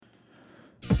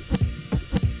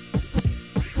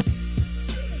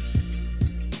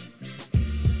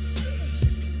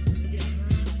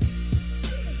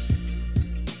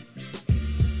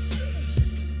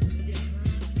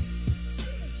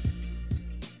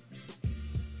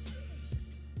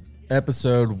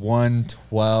Episode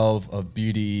 112 of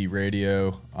BDE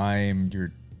Radio. I am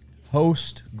your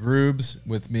host, Groobs.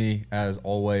 With me, as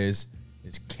always,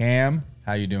 is Cam.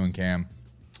 How you doing, Cam?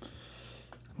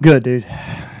 Good, dude.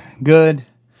 Good.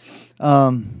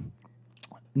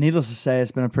 Needless to say,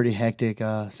 it's been a pretty hectic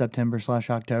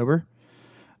September/October.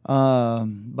 But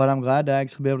I'm glad to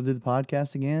actually be able to do the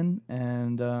podcast again.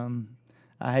 And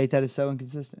I hate that it's so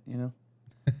inconsistent, you know?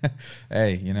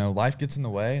 Hey, life gets in the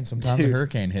way, and sometimes a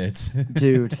hurricane hits.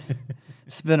 Dude,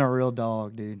 it's been a real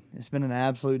dog, dude. It's been an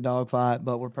absolute dog fight,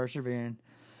 but we're persevering.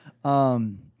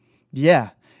 Yeah.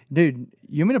 Dude,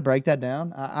 you want me to break that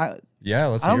down? Yeah,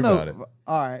 let's hear about it.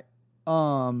 All right.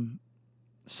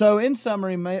 So in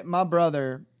summary, my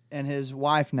brother and his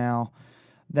wife now,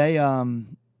 they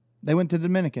went to the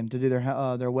Dominican to do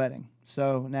their wedding.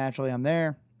 So naturally, I'm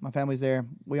there. My family's there.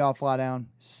 We all fly down.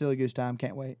 Silly goose time.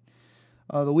 Can't wait.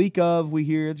 The week of, we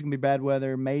hear it's gonna be bad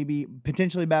weather, maybe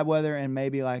potentially bad weather, and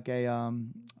maybe like a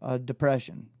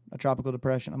depression, a tropical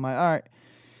depression. I'm like, all right,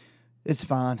 it's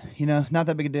fine. Not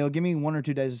that big a deal. Give me 1 or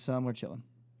 2 days of sun. We're chilling.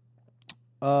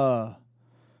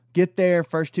 Get there.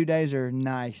 First 2 days are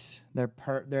nice.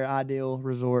 They're ideal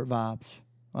resort vibes,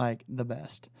 like the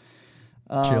best.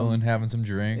 Chilling, having some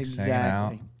drinks, hanging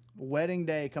out. Wedding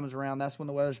day comes around. That's when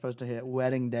the weather's supposed to hit.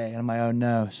 Wedding day. And I'm like, oh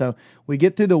no. So we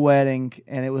get through the wedding,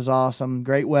 and it was awesome.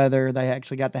 Great weather. They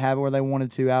actually got to have it where they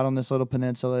wanted to, out on this little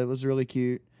peninsula. It was really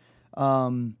cute.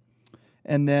 And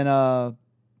then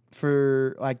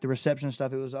for like the reception and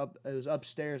stuff, it was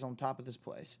upstairs on top of this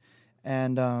place.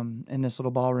 And in this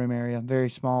little ballroom area, very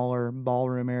smaller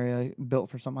ballroom area built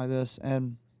for something like this.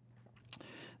 And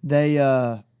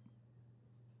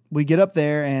we get up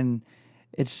there, and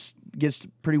it gets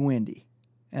pretty windy.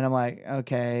 And I'm like,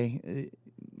 okay,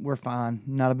 we're fine.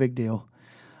 Not a big deal.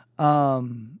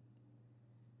 So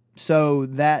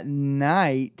that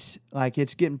night, like,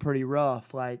 it's getting pretty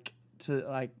rough. Like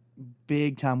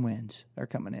big time winds are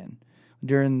coming in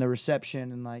during the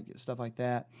reception and like stuff like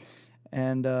that.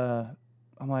 And I'm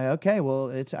like, okay,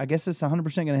 well, I guess it's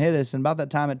 100% going to hit us. And about that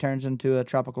time, it turns into a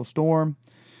tropical storm.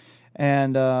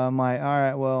 And I'm like, all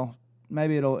right, well,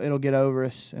 maybe it'll get over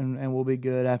us, and we'll be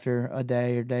good after a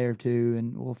day or two,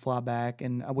 and we'll fly back,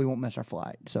 and we won't miss our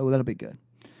flight. So that'll be good.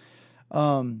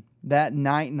 That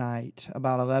night,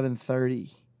 about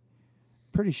 11:30,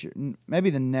 pretty sure, maybe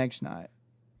the next night.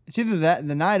 It's either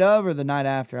the night of or the night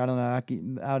after. I don't know.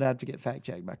 I would have to get fact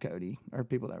checked by Cody or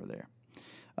people that were there.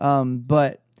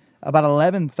 But about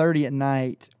 11:30 at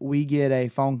night, we get a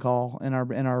phone call in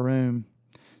our room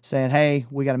saying, hey,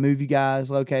 we got to move you guys,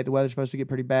 locate. The weather's supposed to get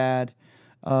pretty bad.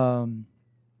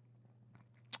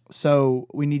 So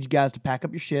we need you guys to pack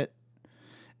up your shit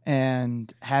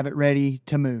and have it ready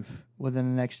to move within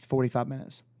the next 45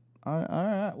 minutes. All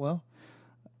right, well,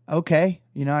 okay.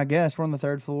 I guess we're on the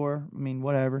third floor. I mean,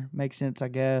 whatever. Makes sense, I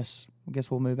guess. I guess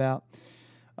we'll move out.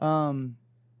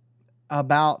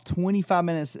 About 25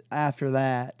 minutes after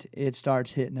that, it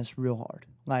starts hitting us real hard.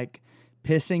 Like,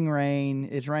 pissing rain.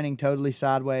 It's raining totally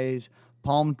sideways.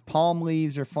 Palm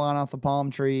leaves are flying off the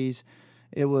palm trees.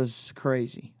 It was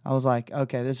crazy. I was like,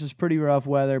 okay, this is pretty rough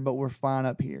weather, but we're fine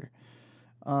up here.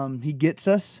 He gets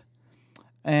us,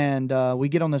 and we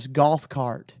get on this golf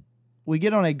cart. We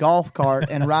get on a golf cart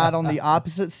and ride on the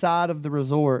opposite side of the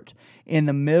resort in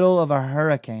the middle of a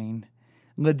hurricane.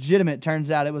 Legitimate.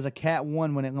 Turns out it was a Cat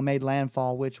 1 when it made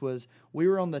landfall, which was, we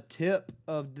were on the tip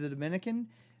of the Dominican,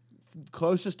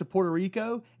 closest to Puerto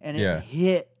Rico, and it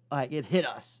hit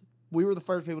us. We were the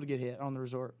first people to get hit on the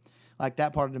resort, like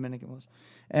that part of Dominican was.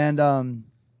 And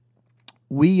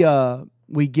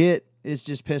it's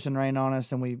just pissing rain on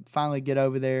us, and we finally get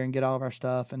over there and get all of our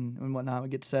stuff and whatnot. We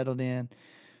get settled in,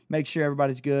 make sure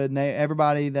everybody's good. And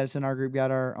everybody that's in our group got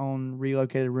our own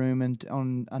relocated room and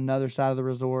on another side of the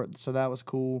resort, so that was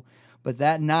cool. But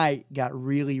that night got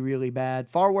really, really bad,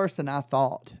 far worse than I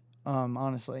thought,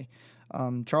 honestly.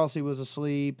 Charlie was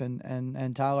asleep,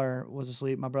 and Tyler was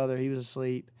asleep. My brother, he was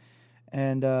asleep,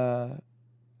 and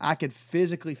I could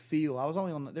physically feel. I was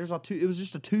only on. It was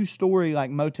just a 2-story like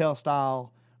motel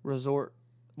style resort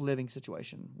living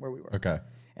situation where we were. Okay.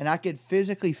 And I could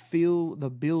physically feel the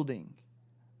building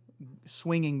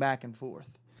swinging back and forth,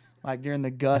 like during the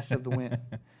gusts of the wind.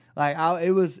 Like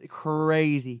it was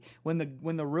crazy when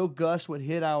the real gust would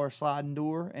hit our sliding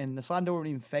door, and the sliding door wasn't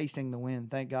even facing the wind.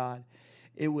 Thank God.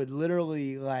 It would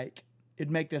literally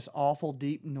it'd make this awful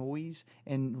deep noise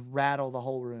and rattle the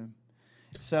whole room.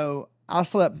 So I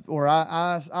slept, or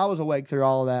I was awake through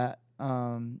all of that,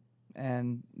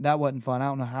 and that wasn't fun. I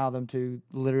don't know how them two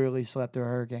literally slept through a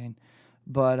hurricane,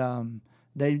 but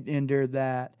they endured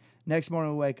that. Next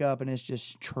morning we wake up and it's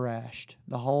just trashed.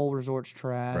 The whole resort's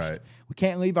trashed. Right. We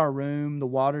can't leave our room. The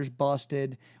water's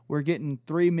busted. We're getting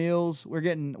 3 meals. We're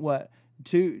getting what?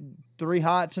 3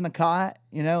 hots and a cot.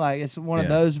 You know, like it's one of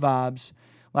those vibes.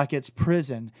 Like it's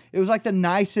prison. It was like the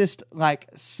nicest, like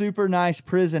super nice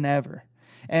prison ever.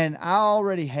 And I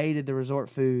already hated the resort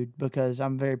food because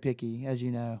I'm very picky, as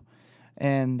you know.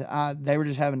 And they were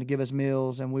just having to give us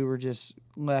meals, and we were just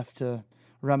left to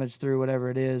rummage through whatever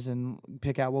it is and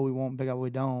pick out what we want, pick out what we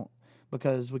don't,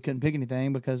 because we couldn't pick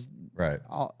anything because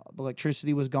all, the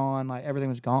electricity was gone, like everything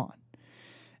was gone.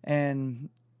 And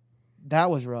that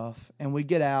was rough. And we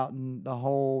get out, and the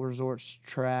whole resort's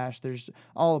trash. There's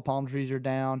all the palm trees are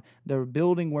down. The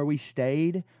building where we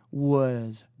stayed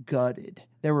was gutted.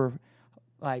 There were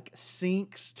like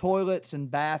sinks, toilets, and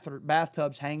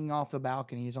bathtubs hanging off the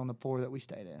balconies on the floor that we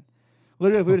stayed in.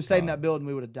 Literally, if we would have stayed in that building,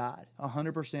 we would have died.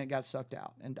 100% got sucked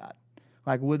out and died,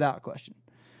 like without question.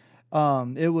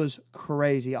 It was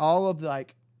crazy. All of there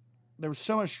was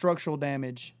so much structural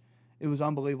damage. It was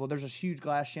unbelievable. There's a huge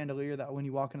glass chandelier that when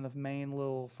you walk into the main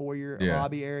little foyer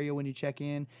lobby area when you check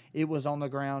in, it was on the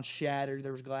ground, shattered.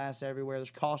 There was glass everywhere.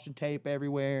 There's caution tape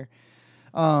everywhere.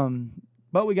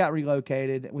 But we got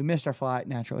relocated. We missed our flight,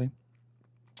 naturally.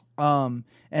 And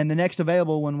the next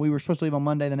available, when we were supposed to leave on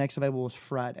Monday, the next available was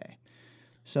Friday.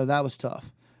 So that was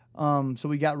tough. So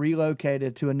we got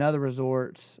relocated to another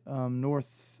resort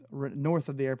north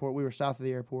of the airport. We were south of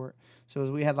the airport. So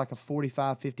we had like a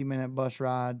 45, 50-minute bus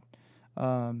ride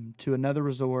to another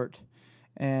resort.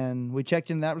 And we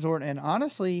checked into that resort and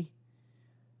honestly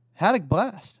had a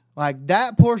blast. Like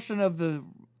that portion of the...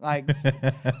 Like,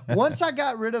 once I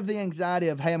got rid of the anxiety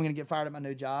of, hey, I'm going to get fired at my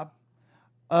new job,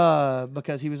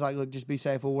 because he was like, look, just be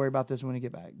safe. We'll worry about this when we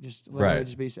get back. Just literally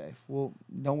just be safe. Well,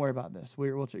 don't worry about this.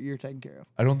 You're taken care of.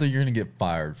 I don't think you're going to get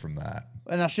fired from that.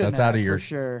 And I shouldn't That's have, out of your... for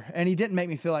sure. And he didn't make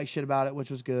me feel like shit about it,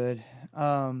 which was good.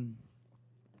 But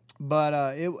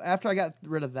after I got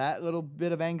rid of that little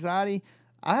bit of anxiety,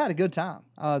 I had a good time.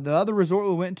 The other resort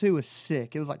we went to was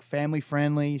sick. It was like family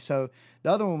friendly. So the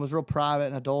other one was real private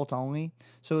and adult only.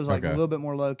 So it was like a little bit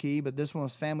more low key. But this one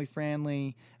was family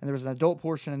friendly, and there was an adult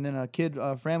portion and then a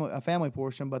family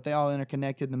portion. But they all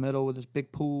interconnected in the middle with this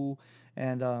big pool,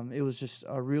 and it was just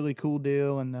a really cool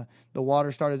deal. And the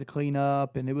water started to clean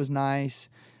up, and it was nice.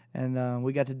 And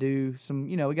we got to do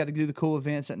we got to do the cool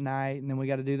events at night, and then we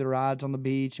got to do the rides on the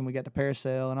beach, and we got to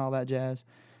parasail and all that jazz.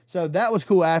 So that was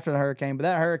cool after the hurricane, but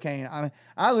that hurricane, I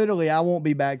won't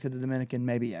be back to the Dominican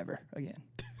maybe ever again.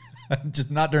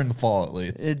 Just not during the fall, at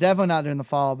least. Definitely not during the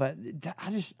fall, but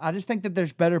I just think that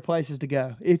there's better places to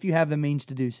go if you have the means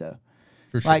to do so.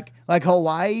 For sure. Like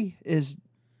Hawaii is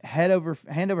hand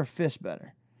over fist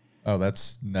better. Oh,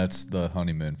 that's the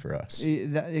honeymoon for us.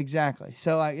 Exactly.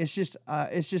 So like it's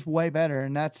just way better,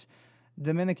 and that's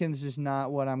Dominican's is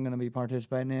not what I'm going to be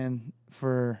participating in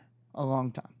for a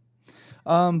long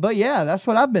time. But yeah, that's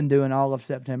what I've been doing all of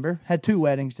September. Had 2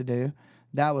 weddings to do.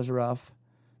 That was rough.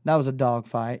 That was a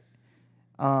dogfight.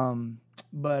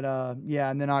 But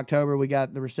yeah, and then October we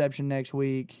got the reception next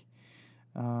week.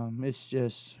 It's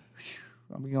just,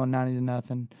 I'm going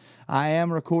 90-0. I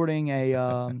am recording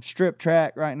a strip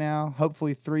track right now.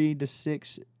 Hopefully 3 to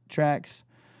 6 tracks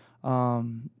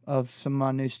of some of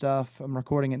my new stuff. I'm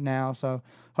recording it now, so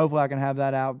hopefully I can have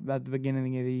that out at the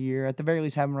beginning of the year. At the very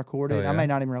least, have them recorded. Oh, yeah. I may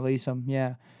not even release them.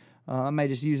 Yeah, I may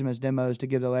just use them as demos to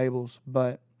give the labels,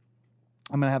 but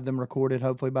I'm gonna have them recorded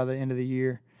hopefully by the end of the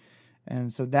year.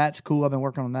 And so that's cool. I've been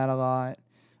working on that a lot,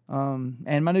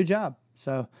 and my new job.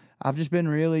 So I've just been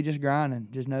really just grinding,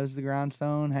 just nose to the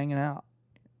grindstone, hanging out.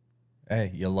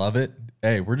 Hey, you love it.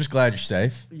 Hey, we're just glad you're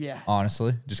safe. Yeah.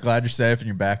 Honestly, just glad you're safe and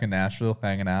you're back in Nashville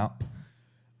hanging out.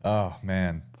 Oh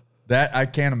man, that I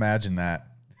can't imagine that.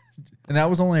 And that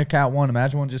was only a Cat 1.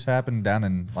 Imagine one just happened down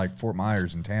in like Fort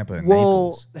Myers and Tampa and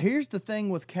Naples. Well, here's the thing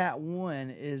with Cat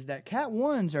 1 is that Cat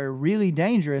 1s are really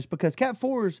dangerous because Cat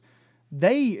 4s,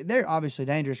 they're obviously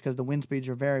dangerous because the wind speeds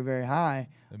are very, very high.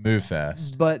 They move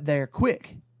fast. But they're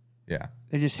quick. Yeah.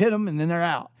 They just hit them and then they're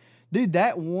out. Dude,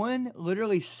 that one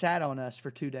literally sat on us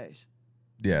for 2 days.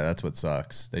 Yeah, that's what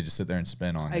sucks. They just sit there and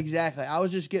spin on you. Exactly. I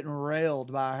was just getting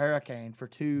railed by a hurricane for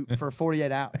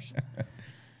 48 hours.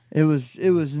 It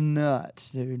was nuts,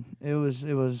 dude. It was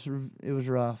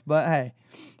rough. But hey,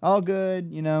 all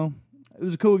good, you know. It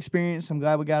was a cool experience. I'm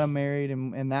glad we got them married,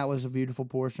 and that was a beautiful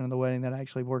portion of the wedding that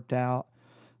actually worked out.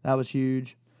 That was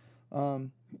huge.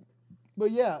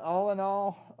 But yeah, all in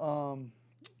all,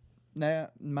 now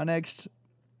my next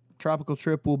tropical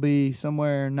trip will be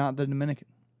somewhere not the Dominican.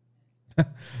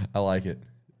 I like it.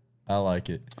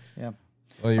 Yeah.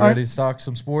 Well, you All ready to talk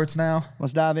some sports now?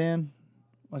 Let's dive in.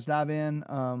 let's dive in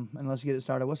and let's get it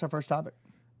started. What's our first topic?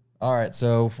 All right,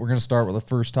 so we're gonna start with the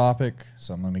first topic.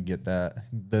 So let me get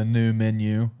the new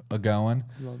menu going.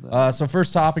 Love that. So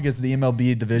first topic is the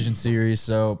MLB Division Series.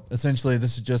 So essentially,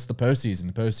 this is just the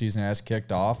postseason. The postseason has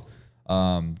kicked off.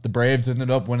 The Braves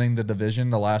ended up winning the division.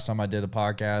 The last time I did a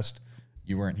podcast,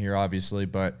 you weren't here, obviously,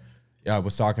 but yeah, I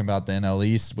was talking about the NL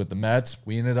East with the Mets.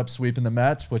 We ended up sweeping the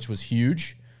Mets, which was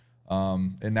huge.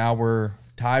 And now we're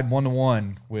tied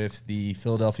 1-1 with the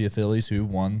Philadelphia Phillies, who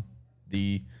won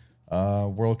the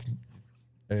wild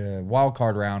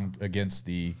card round against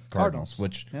the Cardinals.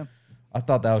 Which I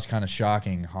thought that was kind of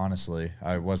shocking, honestly.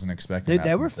 I wasn't expecting that.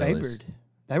 They from were the Phillies. favored.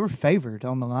 They were favored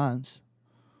on the lines.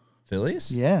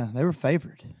 Phillies? Yeah, they were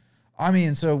favored. I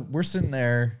mean, so we're sitting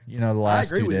there, the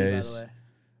last 2 days. You, by the way.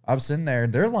 I'm sitting there.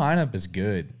 Their lineup is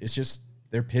good. It's just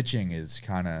their pitching is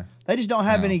kind of. They just don't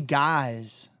have any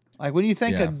guys. Like when you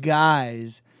think of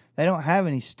guys, they don't have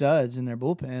any studs in their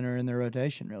bullpen or in their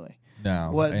rotation, really. No.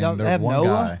 What? And Don't they there's have one Nola?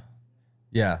 guy.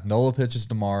 Yeah, Nola pitches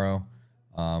tomorrow.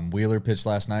 Wheeler pitched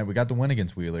last night. We got the win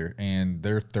against Wheeler, and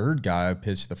their third guy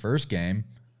pitched the first game.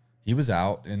 He was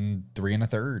out in 3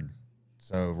 1/3.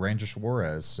 So Ranger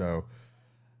Suarez. So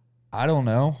I don't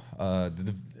know.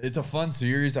 It's a fun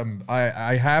series.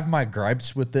 I have my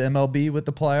gripes with the MLB with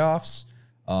the playoffs.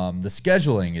 The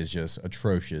scheduling is just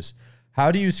atrocious.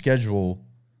 How do you schedule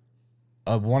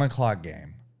a 1 o'clock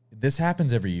game? This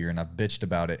happens every year, and I've bitched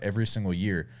about it every single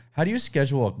year. How do you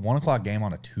schedule a 1 o'clock game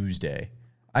on a Tuesday?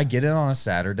 I get it on a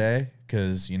Saturday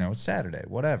because, it's Saturday,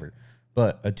 whatever.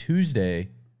 But a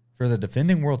Tuesday for the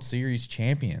defending World Series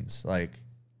champions, it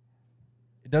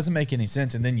doesn't make any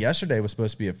sense. And then yesterday was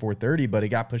supposed to be at 4:30, but it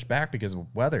got pushed back because of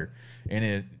weather.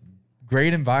 And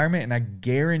great environment, and I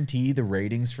guarantee the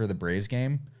ratings for the Braves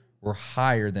game were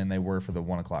higher than they were for the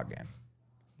 1 o'clock game.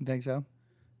 You think so?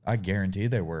 I guarantee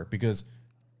they were, because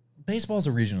baseball is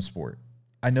a regional sport.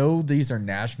 I know these are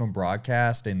national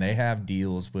broadcast and they have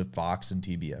deals with Fox and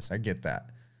TBS. I get that.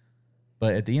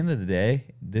 But at the end of the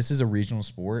day, this is a regional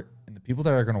sport, and the people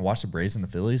that are going to watch the Braves and the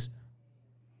Phillies,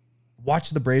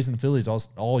 watch the Braves and the Phillies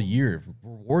all year.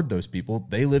 Reward those people.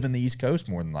 They live in the East Coast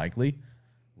more than likely.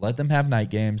 Let them have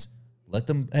night games. Let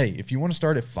them, hey, if you want to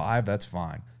start at 5, that's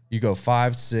fine. You go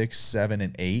 5, 6, 7,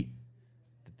 and 8.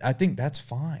 I think that's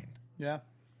fine. Yeah.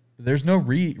 There's no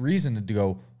reason to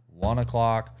go 1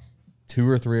 o'clock, 2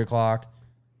 or 3 o'clock,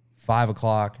 5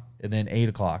 o'clock, and then 8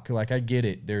 o'clock. I get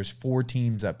it. There's 4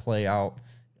 teams that play out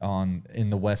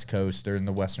in the West Coast or in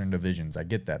the Western divisions. I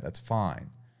get that. That's fine.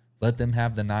 Let them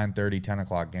have the 9:30, 10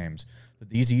 o'clock games. But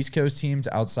these East Coast teams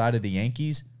outside of the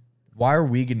Yankees, why are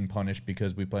we getting punished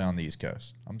because we play on the East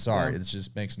Coast? I'm sorry. It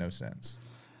just makes no sense.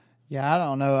 Yeah, I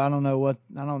don't know. I don't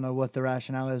know what the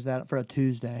rationale is that for a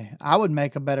Tuesday. I would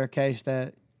make a better case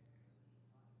that.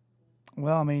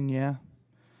 Well, I mean, yeah,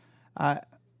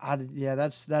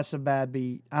 that's a bad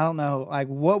beat. I don't know.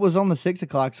 What was on the 6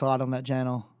 o'clock slot on that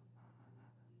channel?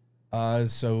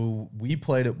 So we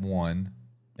played at 1,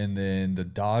 and then the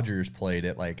Dodgers played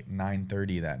at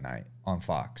 9:30 that night on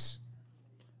Fox.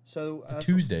 So it's a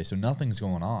Tuesday, so nothing's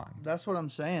going on. That's what I'm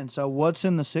saying. So what's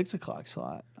in the 6 o'clock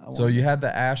slot? So you had the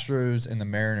Astros and the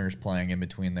Mariners playing in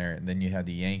between there, and then you had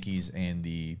the Yankees and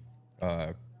the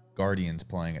Guardians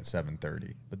playing at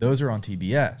 7:30. But those are on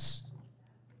TBS.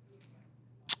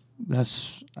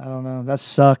 I don't know. That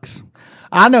sucks.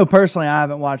 I know personally I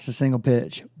haven't watched a single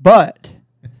pitch, but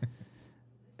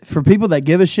for people that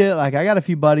give a shit, I got a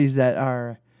few buddies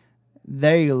that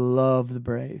they love the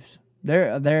Braves.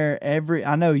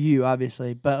 I know you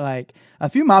obviously, but a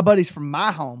few of my buddies from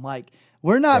my home,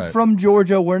 we're not from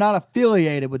Georgia. We're not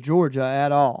affiliated with Georgia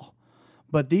at all,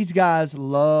 but these guys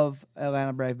love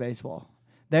Atlanta Brave baseball.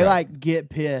 They get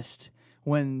pissed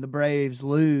when the Braves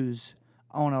lose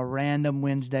on a random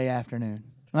Wednesday afternoon.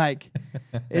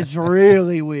 It's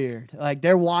really weird.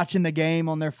 They're watching the game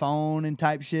on their phone and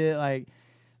type shit.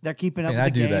 They're keeping up with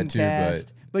the game that too,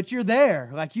 cast. But you're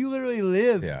there. You literally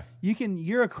live. Yeah.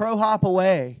 You're a crow hop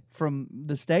away from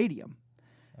the stadium.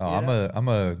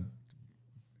 Oh,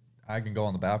 I can go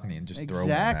on the balcony and just throw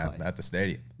one at the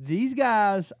stadium. These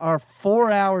guys are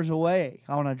 4 hours away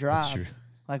on a drive. That's true.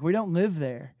 We don't live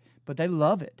there, but they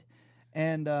love it.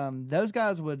 And those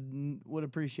guys would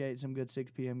appreciate some good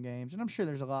 6 p.m. games. And I'm sure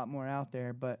there's a lot more out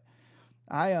there, but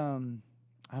I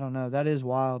don't know. That is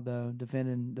wild though.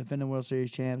 Defending World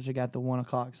Series champs, they got the 1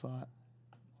 o'clock slot.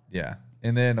 Yeah.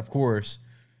 And then of course,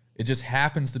 it just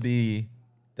happens to be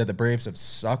that the Braves have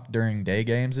sucked during day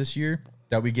games this year,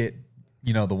 that we get,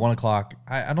 the 1 o'clock.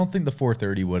 I don't think the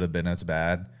 4:30 would have been as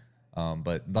bad.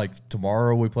 But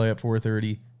tomorrow we play at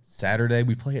 4:30. Saturday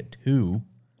we play at 2.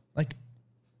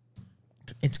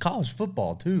 It's college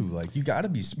football too. Like you got to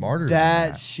be smarter. Than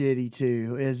That's shitty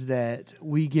too. Is that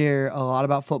we care a lot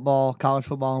about football, college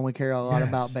football, and we care a lot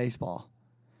about baseball.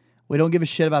 We don't give a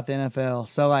shit about the NFL.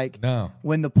 So like, no.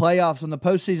 When the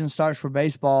postseason starts for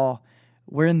baseball,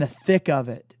 we're in the thick of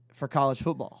it for college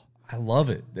football. I love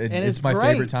it. And it's my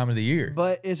favorite time of the year.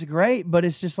 But it's great. But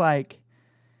it's just like,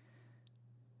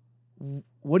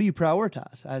 what do you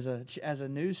prioritize as a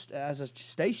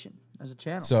station, as a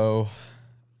channel? So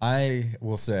I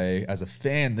will say, as a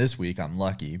fan this week, I'm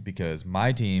lucky because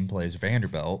my team plays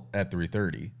Vanderbilt at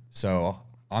 3:30. So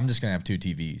I'm just gonna have 2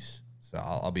 TVs, so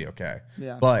I'll be okay.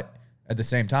 Yeah. But at the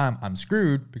same time, I'm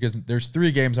screwed because there's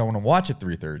 3 games I want to watch at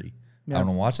 3:30. Yeah. I want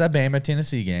to watch that Bama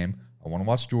Tennessee game. I want to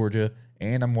watch Georgia,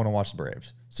 and I want to watch the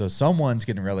Braves. So someone's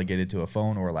getting relegated to a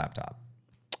phone or a laptop.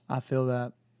 I feel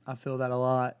that. I feel that a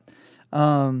lot.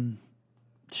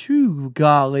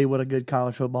 Golly, what a good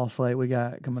college football slate we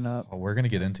got coming up. Oh, we're gonna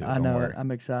get into it. I know it.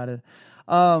 I'm excited.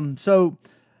 So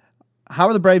how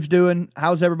are the Braves doing?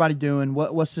 How's everybody doing?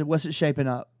 What's it shaping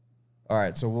up? All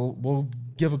right, so we'll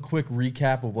give a quick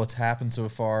recap of what's happened so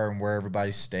far and where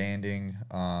everybody's standing.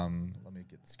 Let me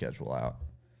get the schedule out.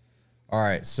 All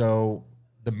right, so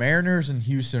the Mariners and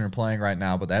Houston are playing right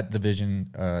now, but that division,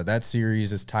 that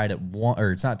series is tied at 1,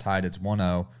 or it's not tied, it's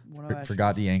 1-0.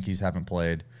 Forgot the Yankees haven't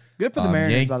played. Good for the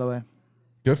Mariners, by the way.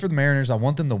 Good for the Mariners. I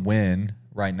want them to win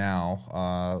right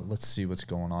now. Let's see what's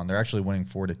going on. They're actually winning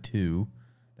 4-2.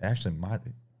 They actually might.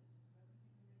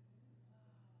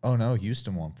 Oh no,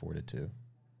 Houston won 4-2.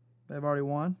 They've already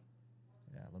won?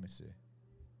 Yeah, let me see.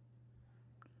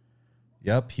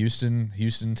 Yep,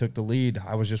 Houston took the lead.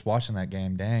 I was just watching that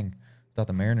game. Dang. Thought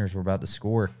the Mariners were about to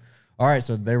score. All right,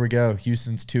 so there we go.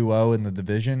 Houston's 2-0 in the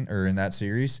division, or in that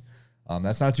series.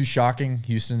 That's not too shocking.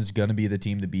 Houston's going to be the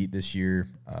team to beat this year.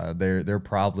 They're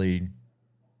probably,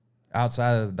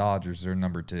 outside of the Dodgers, they're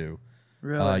number 2.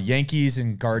 Really? Yankees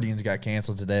and Guardians got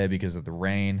canceled today because of the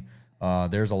rain.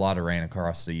 There's a lot of rain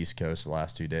across the East Coast the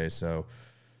last 2 days, so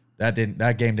that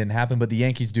game didn't happen. But the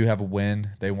Yankees do have a win.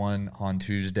 They won on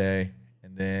Tuesday,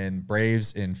 and then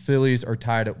Braves and Phillies are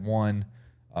tied at 1.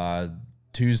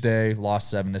 Tuesday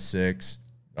lost 7-6.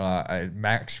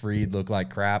 Max Fried looked like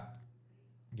crap.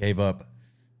 Gave up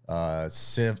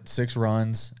 6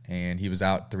 runs, and he was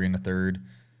out 3 1/3.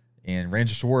 And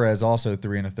Ranger Suarez also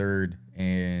 3 1/3.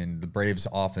 And the Braves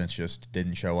offense just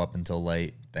didn't show up until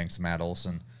late, thanks to Matt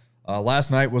Olson.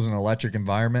 Last night was an electric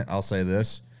environment. I'll say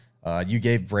this: you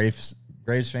gave Braves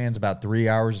fans about 3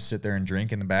 hours to sit there and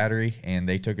drink in the Battery, and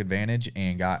they took advantage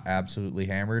and got absolutely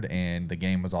hammered. And the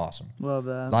game was awesome. Love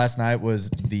that. Last night was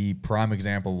the prime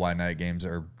example of why night games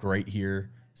are great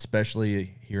here,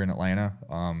 especially here in Atlanta.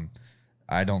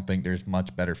 I don't think there's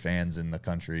much better fans in the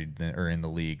country or in the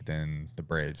league than the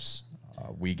Braves.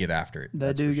 We get after it.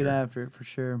 They do get after it for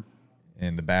sure.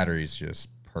 And the Battery's just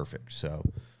perfect. So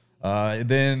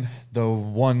then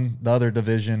the other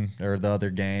division or the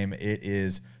other game, it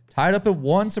is tied up at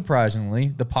 1. Surprisingly,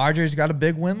 the Padres got a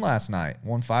big win last night,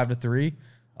 won 5-3.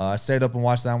 Stayed up and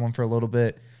watched that one for a little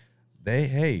bit.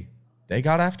 They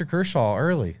got after Kershaw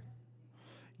early.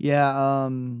 Yeah,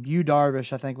 Yu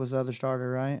Darvish, I think, was the other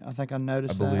starter, right? I think I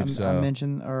noticed that. I believe so. I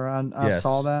mentioned, or I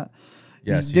saw that.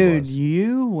 Yes, dude,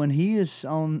 when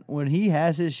he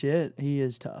has his shit, he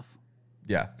is tough.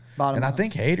 Yeah, Bottom I up.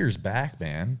 think Hader's back,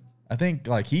 man. I think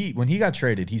when he got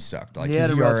traded, he sucked. Like he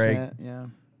his had a rough ERA, set, yeah.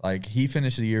 Like he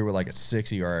finished the year with like a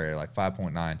 6 ERA, like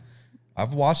 5.9.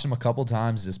 I've watched him a couple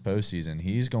times this postseason.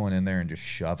 He's going in there and just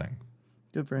shoving.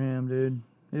 Good for him, dude.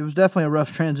 It was definitely a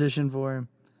rough transition for him.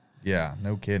 Yeah,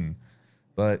 no kidding.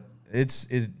 But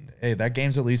hey, that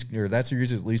game's at least, or that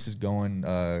series at least is going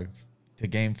to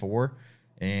game 4.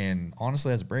 And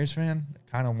honestly, as a Braves fan,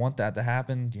 I kind of want that to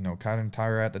happen. You know, kind of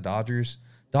tire at the Dodgers.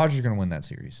 Dodgers are going to win that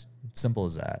series. Simple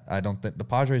as that. I don't think the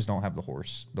Padres don't have the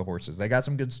horses. They got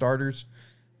some good starters,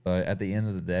 but at the end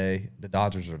of the day, the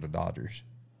Dodgers are the Dodgers.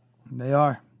 They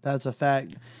are. That's a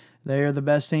fact. They are the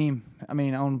best team. I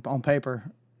mean, on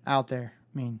paper, out there.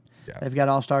 I mean, They've got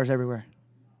all-stars everywhere.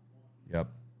 Yep.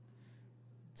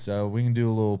 So we can do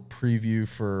a little preview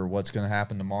for what's going to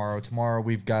happen tomorrow. Tomorrow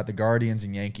we've got the Guardians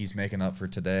and Yankees making up for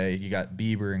today. You got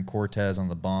Bieber and Cortez on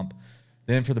the bump.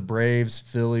 Then for the Braves,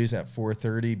 Phillies at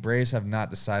 4:30. Braves have not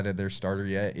decided their starter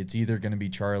yet. It's either going to be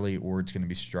Charlie or it's going to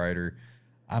be Strider.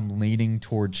 I'm leaning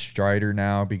towards Strider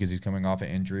now because he's coming off an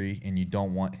injury, and you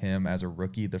don't want him as a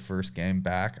rookie the first game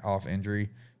back off injury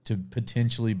to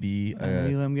potentially be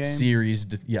a Elam game? series,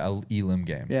 a Elam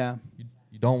game. Yeah.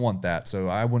 You don't want that, so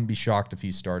I wouldn't be shocked if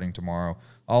he's starting tomorrow.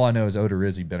 All I know is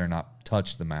Odorizzi better not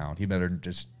touch the mound. He better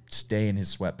just stay in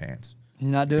his sweatpants. He's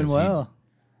not doing well.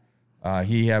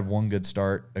 He had one good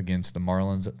start against the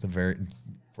Marlins at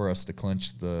for us to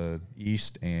clinch the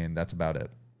East, and that's about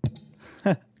it.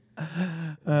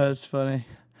 That's funny.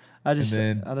 I just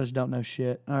then- don't know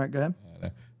shit. All right, go ahead.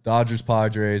 Dodgers,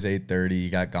 Padres, 8:30. You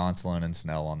got Gonsolin and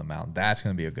Snell on the mound. That's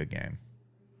going to be a good game.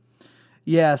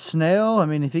 Yeah, Snell. I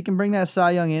mean, if he can bring that Cy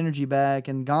Young energy back,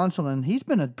 and Gonsolin, he's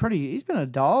been a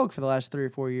dog for the last 3 or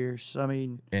 4 years. I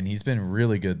mean, And he's been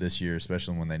really good this year,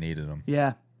 especially when they needed him.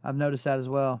 yeah, I've noticed that as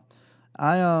well.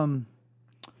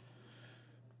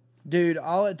 Dude,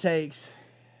 all it takes.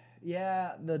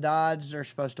 Yeah, the Dodgers are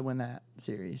supposed to win that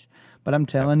series, but I'm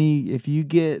telling you, if you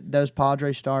get those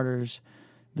Padres starters,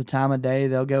 the time of day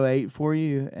they'll go 8 for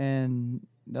you, and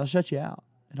they'll shut you out.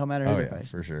 It don't matter who they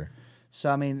face. For sure. So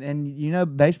I mean,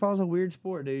 and baseball's a weird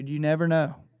sport, dude. You never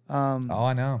know.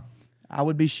 I know. I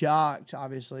would be shocked,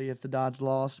 obviously, if the Dodgers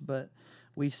lost, but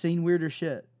we've seen weirder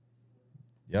shit.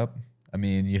 Yep. I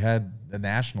mean, you had the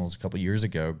Nationals a couple years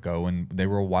ago go, and they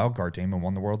were a wild card team and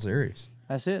won the World Series.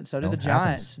 That's it. So did the It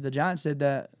Giants. happens. The Giants did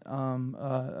that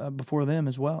before them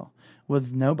as well,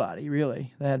 with nobody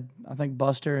really. They had, I think,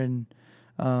 Buster and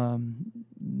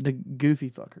the goofy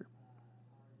fucker.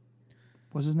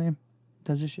 What's his name?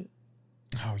 Does this shit?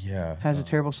 Oh, yeah. Has a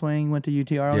terrible swing. Went to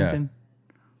UT Arlington.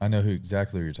 I know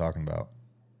exactly who you're talking about.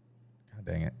 God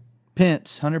dang it.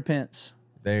 Pence, Hunter Pence.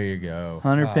 There you go.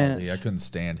 Hunter Golly, Pence. I couldn't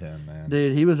stand him, man.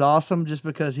 Dude, he was awesome just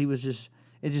because it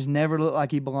just never looked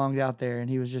like he belonged out there, and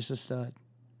he was just a stud.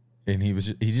 And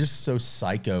he's just so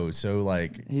psycho, so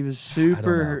like He was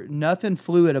super, nothing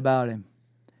fluid about him.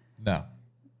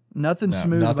 Nothing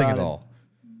smooth nothing about at him. all.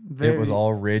 Very, It was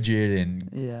all rigid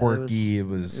and quirky. It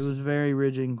was very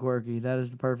rigid and quirky. That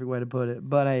is the perfect way to put it.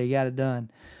 But hey, you got it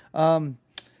done.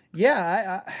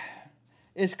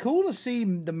 It's cool to see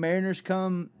the Mariners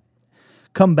come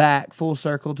back full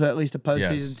circle to at least a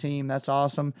postseason team. That's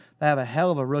awesome. They have a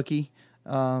hell of a rookie.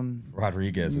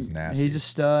 Rodriguez is nasty. He's a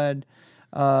stud.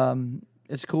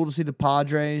 It's cool to see the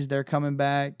Padres. They're coming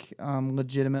back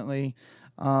legitimately.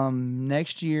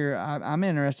 Next year, I'm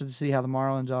interested to see how the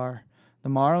Marlins are. The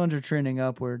Marlins are trending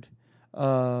upward.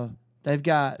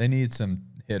 They need some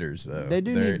hitters though. They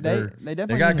do need. They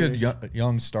definitely got need good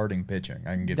young starting pitching.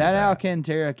 I can give that you that.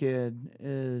 Alcantara kid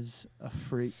is a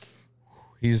freak.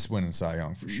 He's winning Cy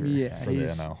Young for sure. Yeah, for the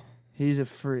NL. He's a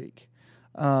freak.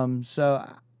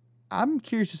 So I'm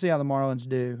curious to see how the Marlins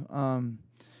do.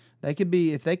 They could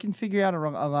be, if they can figure out a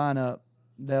lineup,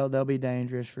 they'll be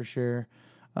dangerous for sure.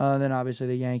 Then obviously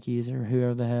the Yankees or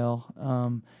whoever the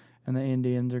hell, and the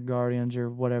Indians or Guardians or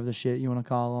whatever the shit you want to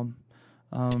call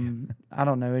them. I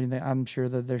don't know anything. I'm sure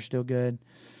that they're still good,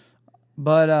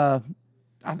 but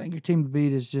I think your team to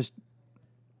beat is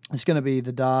it's going to be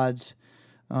the Dodgers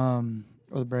or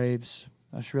the Braves.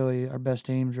 That's really our best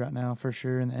teams right now for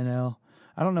sure in the NL.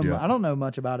 I don't know. Yeah. I don't know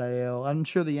much about AL. I'm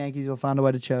sure the Yankees will find a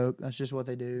way to choke. That's just what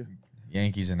they do.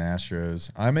 Yankees and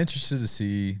Astros. I'm interested to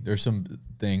see. There's some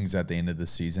things at the end of the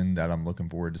season that I'm looking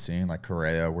forward to seeing, like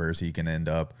Correa. Where is he going to end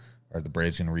up? Are the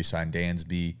Braves going to re-sign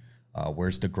Dansby?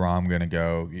 Where's DeGrom going to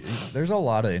go? There's a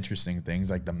lot of interesting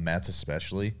things, like the Mets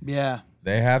especially. Yeah.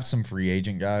 They have some free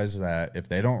agent guys that if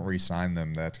they don't re-sign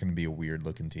them, that's going to be a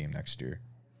weird-looking team next year.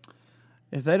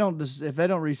 If they don't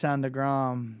re-sign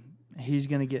DeGrom, he's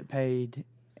going to get paid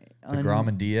DeGrom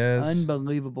and Diaz.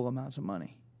 unbelievable amounts of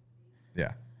money.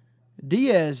 Yeah.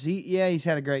 Diaz, he's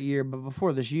had a great year, but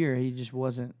before this year, he just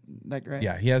wasn't that great.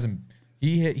 Yeah, he hasn't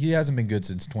been good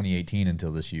since 2018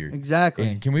 until this year. Exactly.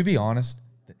 And can we be honest?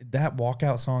 That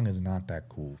walkout song is not that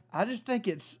cool. I just think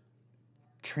it's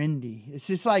trendy. It's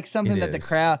just like something It that the is.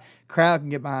 crowd can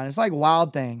get behind. It's like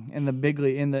Wild Thing in the big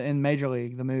league in Major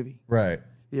League, the movie. Right.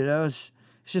 You know, it's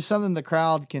just something the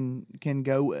crowd can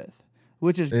go with,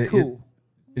 which is cool.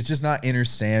 It's just not Inner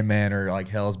Sandman or like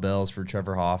Hell's Bells for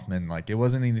Trevor Hoffman. Like it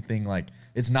wasn't anything like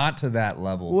it's not to that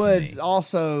level. Well, to it's me.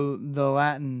 also the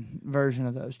Latin version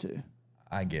of those two.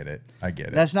 I get it.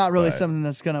 That's not really but something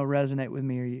that's going to resonate with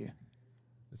me or you.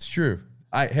 It's true.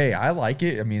 I like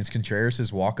it. I mean, it's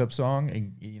Contreras' walk-up song,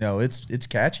 and you know, it's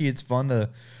catchy. It's fun to.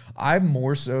 I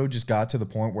more so just got to the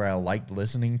point where I liked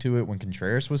listening to it when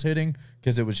Contreras was hitting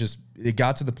because it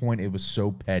got to the point it was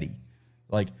so petty.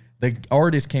 Like the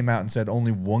artist came out and said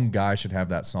only one guy should have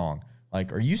that song.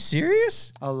 Like, are you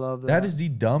serious? I love that. That is the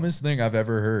dumbest thing I've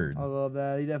ever heard. I love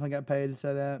that. He definitely got paid to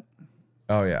say that.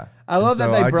 Oh yeah. I love And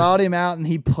that so they brought him out and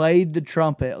he played the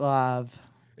trumpet live.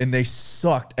 And they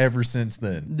sucked ever since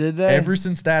then. Did they? Ever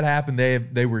since that happened,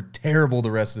 they were terrible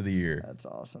the rest of the year. That's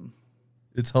awesome.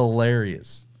 It's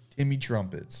hilarious. Timmy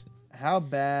Trumpets. How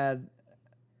bad,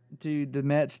 dude, the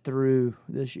Mets threw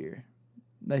this year.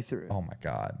 They threw. Oh my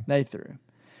God. They threw.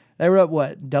 They were up,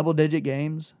 what, double-digit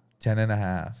games?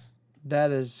 10.5.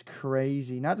 That is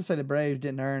crazy. Not to say the Braves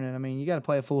didn't earn it. I mean, you got to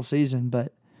play a full season,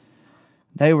 but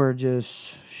they were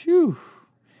just shoo.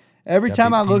 Every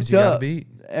time I looked up,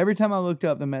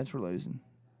 the Mets were losing.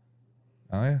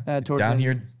 Oh yeah, down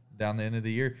the end of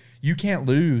the year, you can't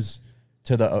lose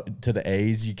to the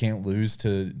A's. You can't lose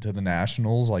to the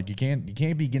Nationals. Like you can't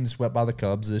be getting swept by the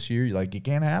Cubs this year. Like it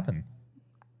can't happen.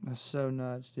 That's so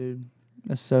nuts, dude.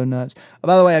 That's so nuts. Oh,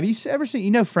 by the way, have you ever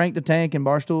seen Frank the Tank in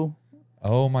Barstool?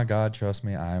 Oh my God, trust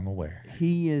me, I am aware.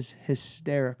 He is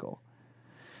hysterical.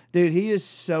 Dude, he is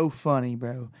so funny,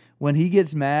 bro. When he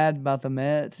gets mad about the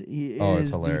Mets, he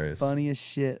is the funniest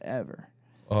shit ever.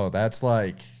 Oh, that's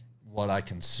like what I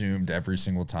consumed every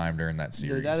single time during that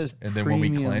series. Dude, that is and then when we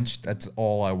clinched, that's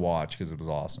all I watched because it was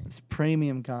awesome. It's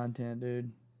premium content,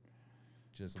 dude.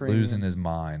 Just losing his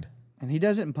mind. And he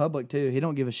does it in public too. He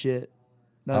don't give a shit.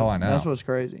 No, I know. That's what's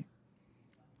crazy.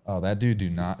 Oh, that dude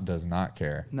does not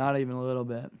care. Not even a little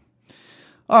bit.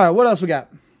 All right, what else we got?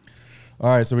 All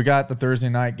right, so we got the Thursday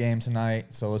night game tonight.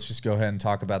 So let's just go ahead and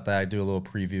talk about that. Do a little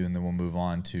preview, and then we'll move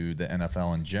on to the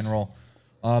NFL in general.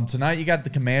 Tonight you got the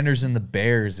Commanders and the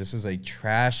Bears. This is a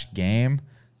trash game.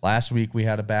 Last week we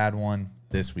had a bad one.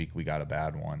 This week we got a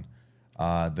bad one.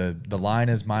 The line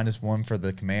is -1 for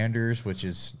the Commanders, which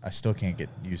is I still can't get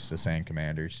used to saying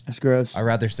Commanders. That's gross. I'd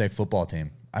rather say football team.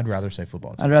 I'd rather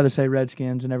say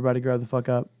Redskins and everybody grow the fuck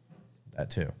up. That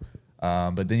too.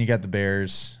 But then you got the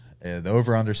Bears. The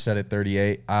over-under set at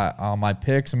 38. On my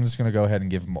picks, I'm just going to go ahead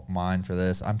and give mine for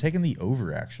this. I'm taking the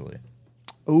over, actually.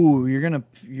 Ooh,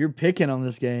 you're picking on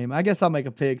this game. I guess I'll make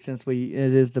a pick since it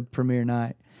is the premiere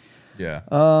night. Yeah.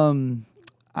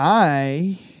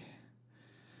 I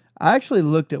actually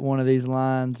looked at one of these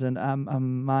lines, and I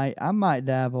might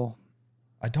dabble.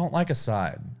 I don't like a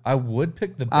side. I would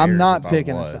pick the Bears. I'm not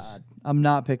picking a side. I'm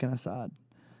not picking a side.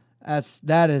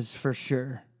 That is for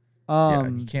sure. Yeah,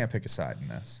 you can't pick a side in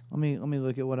this. Let me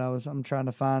look at what I'm trying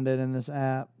to find it in this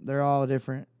app. They're all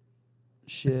different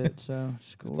shit. So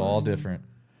it's all different.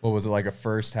 What was it, like a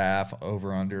first half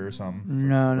over under or something?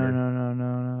 No.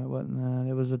 It wasn't that.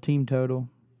 It was a team total.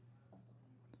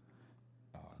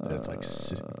 It's like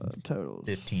totals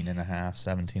 15.5,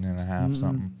 17.5,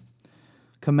 something.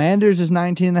 Commanders is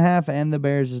 19.5 and the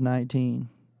Bears is 19.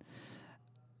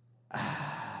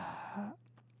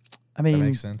 I mean, that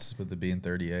makes sense with it being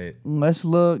 38. Let's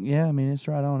look. Yeah, I mean, it's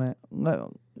right on it.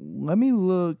 Let me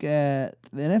look at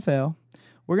the NFL.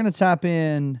 We're going to type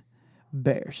in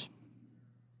Bears.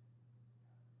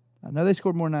 I know they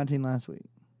scored more than 19 last week.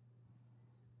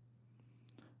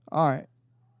 All right.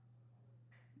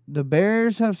 The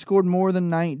Bears have scored more than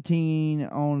 19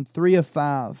 on 3 of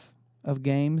 5 of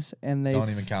games, and they don't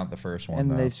even count the first one.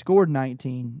 And they've scored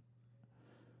 19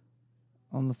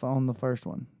 on the first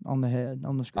one, on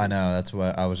the screen. I know, that's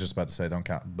what I was just about to say. Don't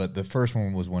count, but the first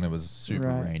one was when it was super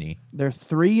rainy. They're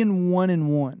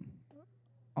 3-1-1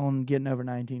 on getting over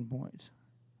 19 points.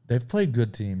 They've played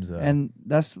good teams though, and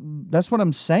that's what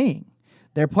I'm saying.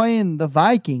 They're playing the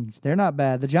Vikings. They're not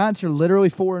bad. The Giants are literally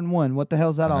 4-1. What the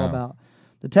hell is that all about?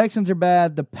 The Texans are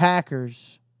bad. The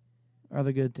Packers are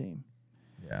the good team.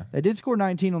 Yeah. They did score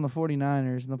 19 on the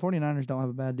 49ers, and the 49ers don't have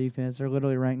a bad defense. They're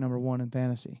literally ranked number 1 in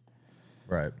fantasy.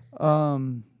 Right. But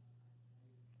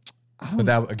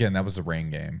that was the rain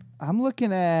game. Let me look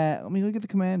at the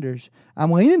Commanders.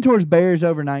 I'm leaning towards Bears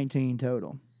over 19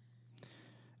 total.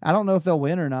 I don't know if they'll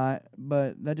win or not,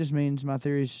 but that just means my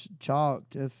theory's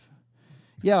chalked.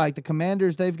 Like the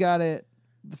Commanders, they've got it.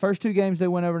 The first 2 games they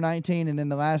went over 19, and then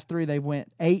the last 3 they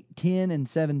went 8, 10, and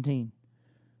 17.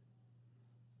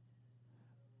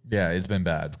 Yeah, it's been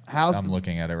bad. I'm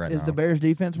looking at it right now. Is the Bears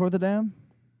defense worth a damn?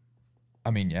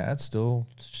 I mean, yeah, it's still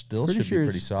should be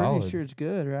pretty solid. Pretty sure it's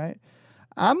good, right?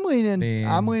 I'm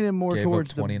leaning more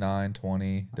towards 29,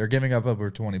 20. They're giving up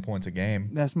over 20 points a game.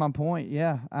 That's my point.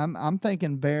 Yeah, I'm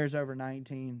thinking Bears over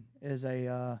 19 is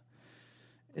a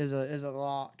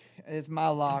lock. It's my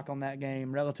lock on that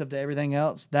game relative to everything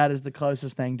else. That is the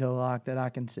closest thing to a lock that I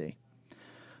can see.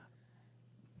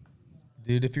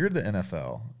 Dude, if you're the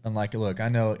NFL, and look, I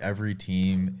know every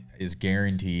team is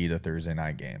guaranteed a Thursday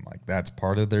night game. Like, that's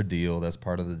part of their deal. That's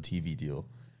part of the TV deal.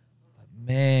 But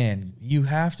man, you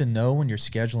have to know when you're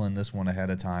scheduling this one ahead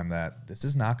of time that this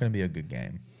is not going to be a good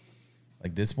game.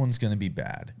 Like, this one's going to be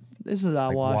bad. This is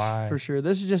eyewash for sure.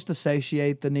 This is just to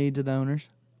satiate the needs of the owners.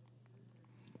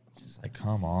 Just like,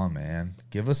 come on, man.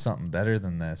 Give us something better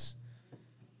than this.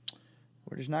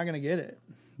 We're just not going to get it.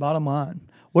 Bottom line.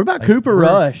 What about Cooper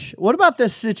Rush? What about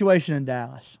this situation in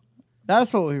Dallas?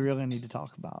 That's what we really need to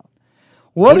talk about.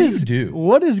 What do you do?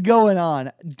 What is going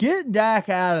on? Get Dak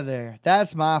out of there.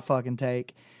 That's my fucking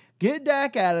take. Get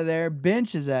Dak out of there.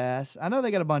 Bench his ass. I know they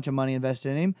got a bunch of money invested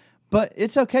in him. But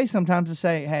it's okay sometimes to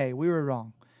say, hey, we were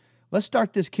wrong. Let's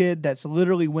start this kid that's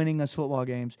literally winning us football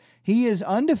games. He is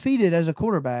undefeated as a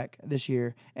quarterback this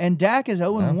year, and Dak is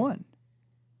 0-1.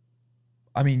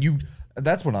 I mean,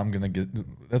 that's what I'm going to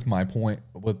get. That's my point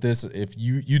with this. If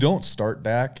you don't start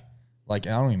Dak, like,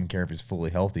 I don't even care if he's fully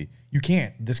healthy. You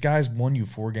can't. This guy's won you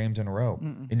 4 games in a row,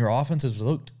 and your offense has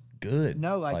looked good.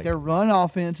 No, like their run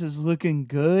offense is looking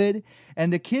good,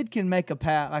 and the kid can make a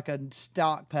pass, like a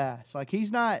stock pass. Like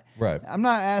he's not. Right. I'm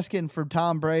not asking for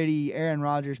Tom Brady, Aaron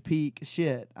Rodgers peak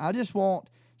shit. I just want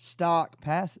stock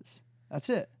passes. That's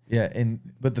it. Yeah,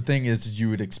 but the thing is,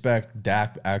 you would expect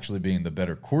Dak actually being the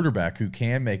better quarterback who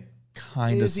can make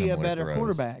kind of similar throws. Is he a better throws.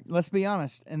 quarterback? Let's be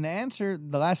honest. And the answer,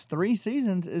 the last 3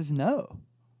 seasons, is no.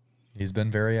 He's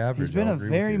been very average. He's been a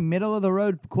very middle of the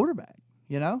road quarterback.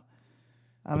 You know.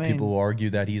 I mean, people will argue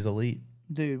that he's elite,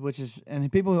 dude.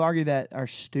 And people who argue that are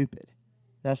stupid.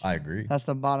 I agree. That's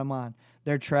the bottom line.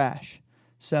 They're trash.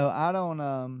 So I don't.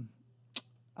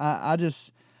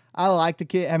 I like the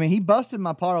kid. I mean, he busted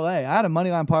my parlay. I had a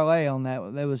money line parlay on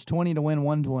that. That was 20 to win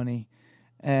 120,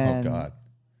 and God.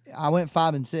 I went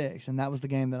 5-6, and that was the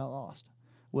game that I lost.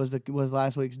 Was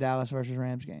last week's Dallas versus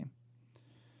Rams game.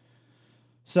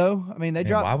 So I mean, they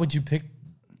dropped. Why would you pick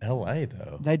L.A.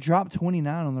 though? They dropped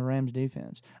 29 on the Rams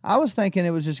defense. I was thinking it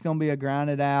was just going to be a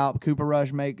grounded out.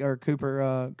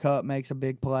 Cooper Kupp makes a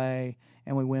big play,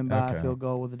 and we win by a field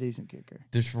goal with a decent kicker.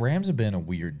 The Rams have been a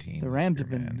weird team. The Rams have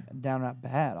been downright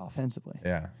bad offensively.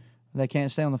 Yeah. They can't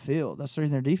stay on the field. That's the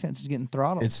reason their defense is getting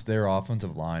throttled. It's their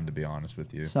offensive line, to be honest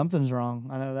with you. Something's wrong.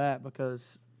 I know that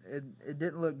because it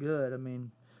didn't look good. I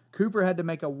mean, Cooper had to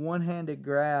make a one-handed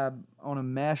grab on a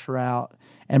mesh route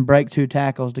and break 2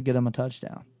 tackles to get him a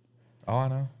touchdown. Oh, I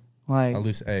know. Like, at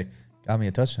least, got me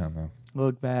a touchdown, though.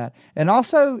 Look bad. And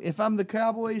also, if I'm the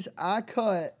Cowboys, I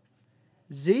cut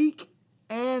Zeke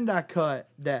and I cut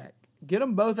Dak. Get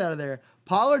them both out of there.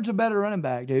 Pollard's a better running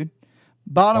back, dude.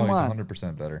 Bottom line. He's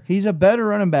 100% better. He's a better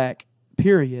running back,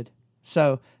 period.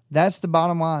 So that's the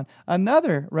bottom line.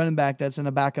 Another running back that's in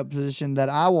a backup position that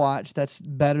I watch that's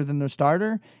better than the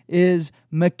starter is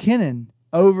McKinnon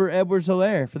over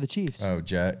Edwards-Helaire for the Chiefs. Oh,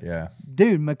 Jet, yeah.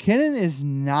 Dude, McKinnon is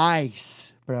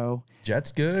nice, bro.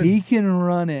 Jet's good. He can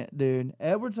run it, dude.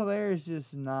 Edwards-Helaire is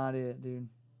just not it, dude.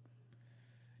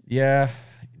 Yeah.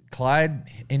 Clyde,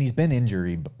 and he's been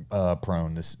injury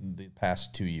prone the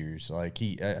past 2 years. Like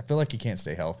I feel like he can't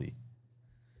stay healthy.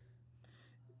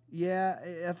 Yeah,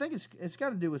 I think it's got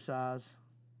to do with size.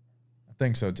 I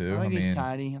think so too. I think he's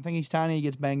tiny. I think he's tiny. He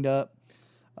gets banged up,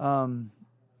 and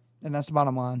that's the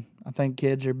bottom line. I think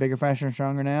kids are bigger, faster, and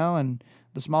stronger now, and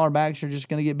the smaller backs are just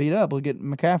going to get beat up. Look at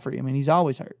McCaffrey. I mean, he's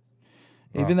always hurt,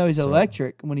 even though he's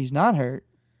electric when he's not hurt,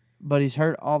 but he's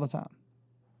hurt all the time.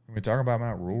 Can we talk about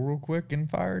Matt Rule real quick getting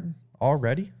fired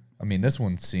already? I mean, this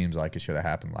one seems like it should have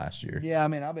happened last year. Yeah, I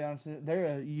mean, I'll be honest.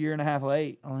 They're a year and a half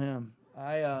late on him.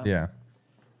 Yeah.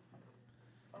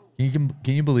 Can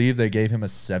you believe they gave him a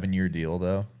 7-year deal,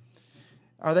 though?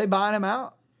 Are they buying him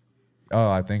out? Oh,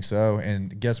 I think so.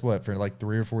 And guess what? For like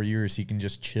 3 or 4 years, he can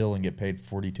just chill and get paid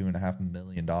 $42.5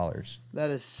 million. That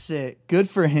is sick. Good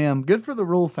for him. Good for the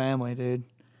Rule family, dude.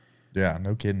 Yeah,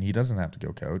 no kidding. He doesn't have to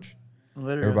go coach.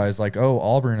 Literally. Everybody's like, oh,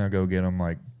 Auburn will go get him.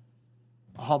 Like,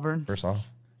 Auburn? First off.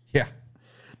 Yeah.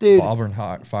 Dude. Well, Auburn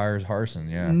fires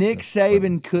Harsin, yeah. Nick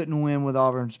Saban couldn't win with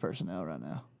Auburn's personnel right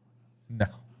now. No.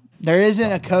 There isn't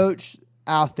a coach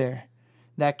out there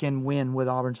that can win with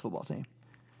Auburn's football team.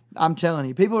 I'm telling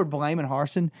you, people are blaming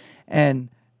Harsin, and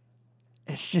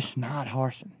it's just not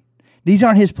Harsin. These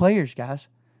aren't his players, guys.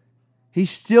 He's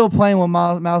still playing with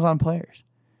miles on players.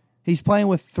 He's playing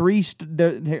with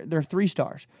they're 3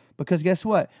 stars. Because guess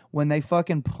what? When they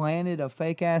fucking planted a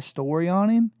fake-ass story on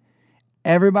him,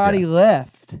 everybody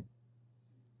left.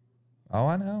 Oh,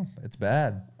 I know. It's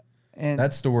bad. And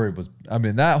that story was, I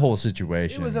mean, that whole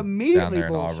situation. It was immediately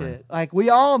bullshit. Like,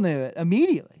 we all knew it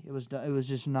immediately. It was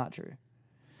just not true.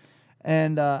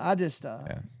 And I'll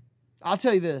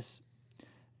tell you this.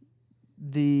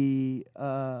 The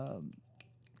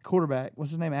quarterback, what's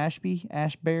his name?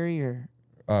 Ashbury or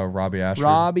Robbie Ashford.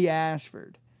 Robbie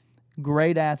Ashford.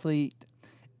 Great athlete.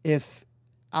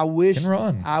 I wish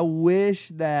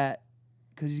that,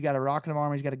 because he's got a rocket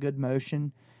arm, he's got a good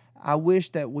motion. I wish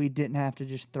that we didn't have to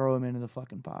just throw him into the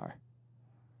fucking fire.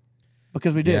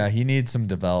 Because we did. Yeah, he needs some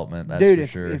development. That's dude, for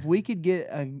sure. If we could get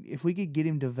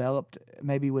him developed,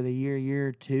 maybe with a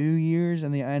year, 2 years,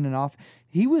 and an off,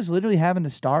 he was literally having to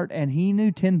start, and he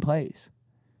knew 10 plays.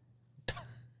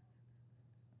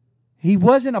 He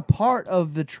wasn't a part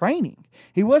of the training.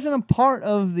 He wasn't a part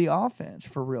of the offense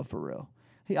for real.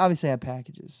 He obviously had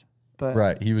packages, But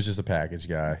Right. He was just a package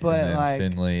guy. But, and then like,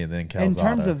 Finley and then Calzada. in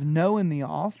terms of knowing the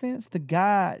offense, the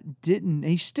guy didn't.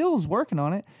 He still is working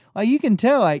on it. Like, you can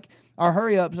tell, like, our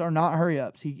hurry ups are not hurry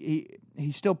ups.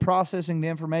 He's still processing the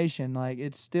information. Like,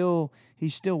 he's still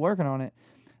working on it.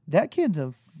 That kid's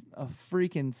a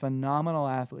freaking phenomenal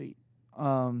athlete.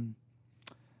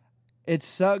 It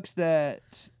sucks that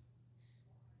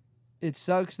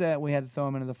we had to throw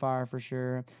him into the fire for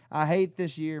sure. I hate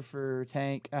this year for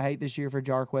Tank. I hate this year for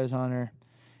Jarquez Hunter.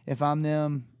 If I'm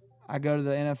them, I go to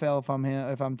the NFL. If I'm him,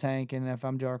 if I'm Tank, and if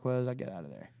I'm Jarquez, I get out of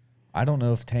there. I don't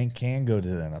know if Tank can go to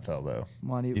the NFL though.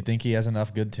 Why do You think he has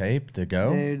enough good tape to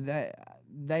go? Dude,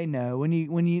 they know when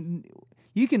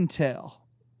you can tell,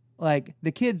 like,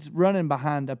 the kid's running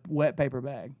behind a wet paper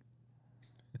bag.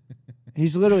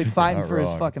 He's literally fighting not for his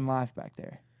wrong. fucking life back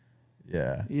there.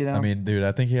 Yeah. You know? I mean, dude,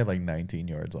 I think he had like 19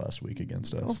 yards last week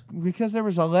against us. Because there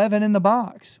was 11 in the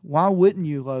box. Why wouldn't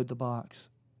you load the box?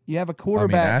 You have a I mean,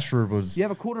 quarterback. Ashford was You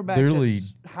have a quarterback literally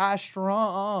that's high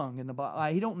strung in the box.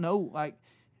 Like, he don't know. Like,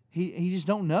 he just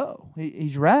don't know.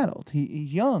 He's rattled.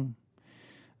 He's young.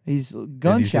 He's gun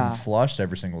and he's shy. getting flushed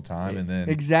every single time, and then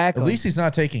Exactly. At least he's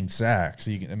not taking sacks.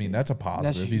 I mean, that's a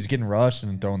positive. He's getting rushed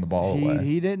and throwing the ball away.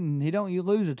 He don't you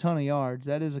lose a ton of yards.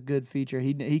 That is a good feature.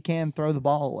 He can throw the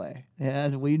ball away. Yeah,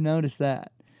 we noticed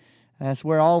that. That's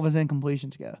where all of his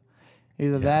incompletions go.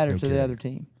 Either that or no to kidding. the other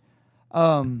team.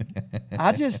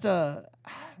 I just I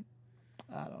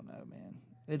don't know, man.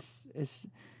 It's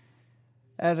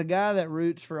as a guy that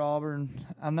roots for Auburn,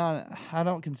 I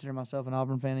don't consider myself an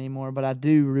Auburn fan anymore, but I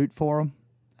do root for them.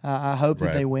 I hope that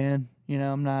Right. they win. You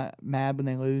know, I'm not mad when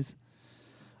they lose.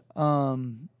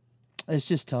 It's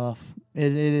just tough.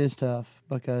 It is tough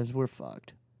because we're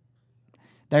fucked.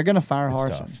 They're gonna fire It's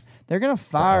Harsin. tough. They're gonna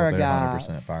fire a they're guy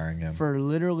 100% firing him. for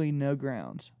literally no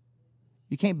grounds.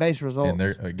 You can't base results.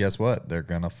 And guess what? They're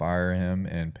gonna fire him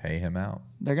and pay him out.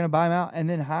 They're gonna buy him out and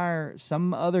then hire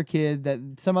some other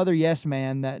some other yes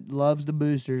man that loves the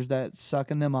boosters, that's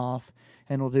sucking them off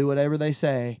and will do whatever they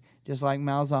say, just like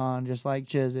Malzahn, just like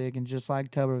Chiswick, and just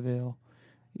like Tuberville.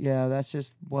 Yeah, that's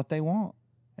just what they want,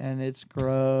 and it's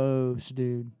gross,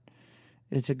 dude.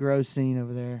 It's a gross scene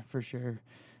over there for sure.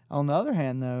 On the other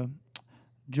hand, though,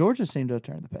 Georgia seemed to have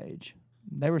turned the page.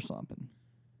 They were slumping.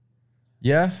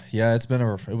 Yeah,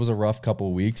 it was a rough couple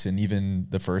of weeks, and even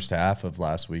the first half of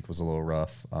last week was a little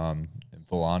rough. In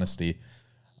full honesty,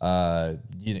 there's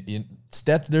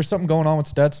something going on with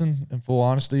Stetson. In full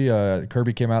honesty,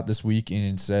 Kirby came out this week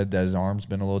and said that his arm's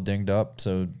been a little dinged up,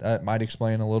 so that might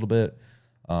explain a little bit.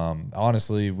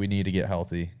 Honestly, we need to get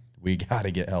healthy. We got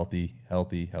to get healthy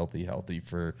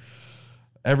for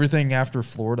everything after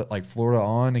Florida. Like Florida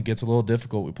on, it gets a little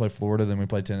difficult. We play Florida, then we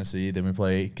play Tennessee, then we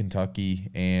play Kentucky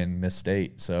and Miss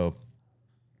State. So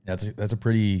that's a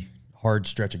pretty hard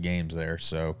stretch of games there.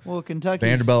 So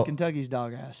Kentucky's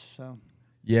dog ass. So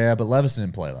yeah, but Levis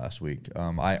didn't play last week.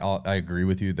 I agree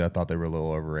with you that I thought they were a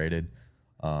little overrated.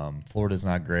 Florida's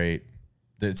not great.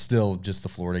 It's still just the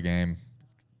Florida game.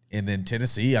 And then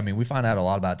Tennessee, I mean, we found out a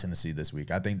lot about Tennessee this week.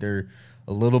 I think they're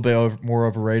a little bit more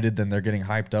overrated than they're getting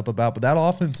hyped up about, but that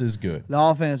offense is good. The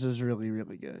offense is really,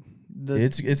 really good.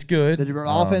 It's good. The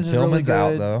offense is really Tillman's good.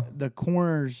 out, though. The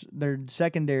corners, their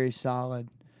secondary's solid.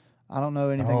 I don't know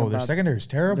anything about their secondary's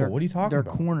terrible. What are you talking about?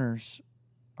 Their corners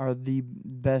are the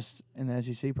best in the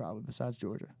SEC probably besides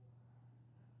Georgia.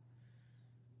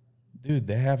 Dude,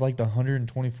 they have like the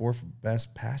 124th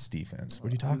best pass defense. What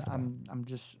are you talking about? I'm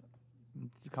just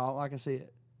call it like I see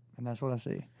it, and that's what I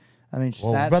see. I mean,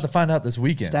 Well, we're about to find out this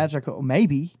weekend. Stats are cool.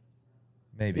 Maybe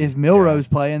if Yeah. Milroe's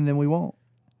playing, then we won't.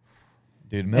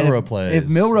 Dude, And Milroe plays. If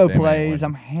Milroe they may plays, win.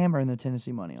 I'm hammering the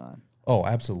Tennessee money line. Oh,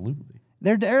 absolutely.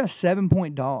 They're a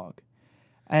 7-point dog,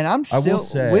 and I'm I will still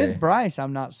say- with Bryce.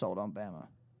 I'm not sold on Bama.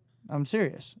 I'm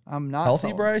serious. I'm not Healthy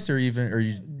sold. Bryce, or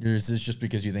is this just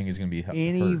because you think he's going to be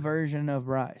Any hurt? version of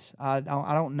Bryce. I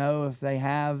don't know if they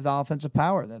have the offensive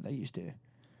power that they used to.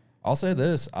 I'll say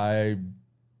this: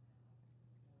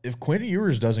 if Quinn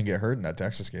Ewers doesn't get hurt in that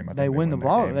Texas game, I think They win the that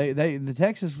ball.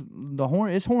 game.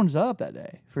 It's horns up that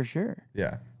day for sure.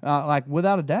 Yeah, Like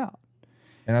without a doubt.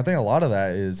 and I think a lot of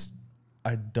that is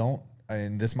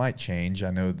and this might change.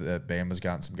 I know that Bama's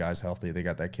gotten some guys healthy. They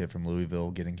got that kid from Louisville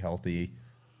getting healthy,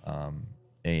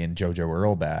 and JoJo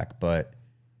Earl back, but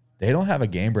they don't have a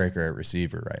game breaker at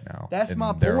receiver right now. That's And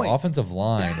my their point. offensive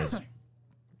line is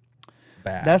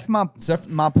bad. That's my Except-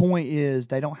 my point is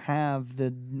they don't have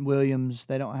the Williams,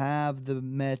 they don't have the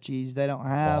Mechis, they don't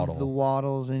have Waddle. the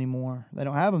Waddles anymore. They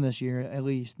don't have them this year, at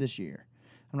least this year.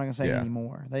 I'm not gonna say Yeah.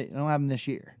 anymore. They don't have them this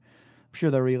year. I'm sure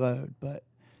they'll reload, but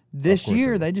this course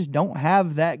year they they just don't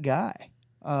have that guy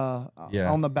Yeah.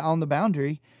 on the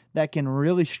boundary that can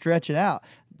really stretch it out.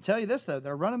 I'll tell you this though,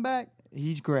 their running back,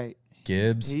 he's great.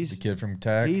 Gibbs, the kid from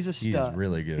Tech, he's a stud. He's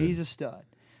really good. He's a stud.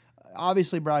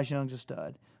 Obviously, Bryce Young's a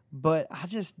stud, but I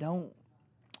just don't.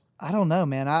 I don't know,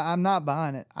 man. I'm not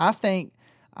buying it. I think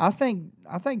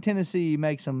Tennessee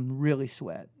makes them really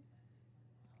sweat.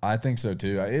 I think so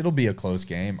too. It'll be a close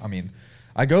game. I mean,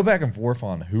 I go back and forth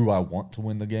on who I want to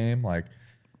win the game. Like,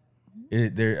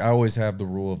 I always have the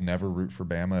rule of never root for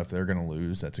Bama. If they're going to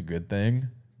lose, that's a good thing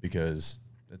because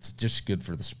it's just good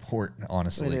for the sport,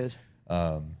 honestly. It is.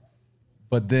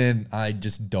 But then I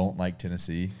just don't like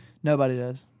Tennessee. Nobody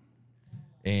does.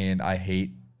 And I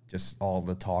hate just all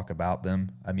the talk about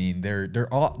them. I mean, their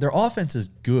offense is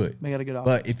good. They got a good offense.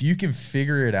 But if you can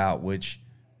figure it out, which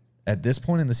at this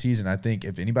point in the season, I think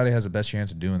if anybody has the best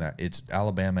chance of doing that, it's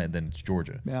Alabama and then it's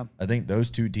Georgia. Yeah. I think those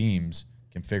two teams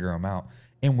can figure them out.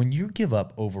 And when you give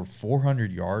up over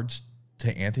 400 yards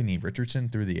to Anthony Richardson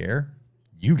through the air,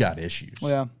 you got issues.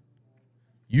 Yeah.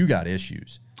 You got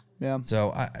issues. Yeah.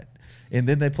 So and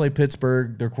then they play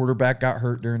Pittsburgh. Their quarterback got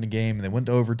hurt during the game, and they went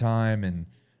to overtime. And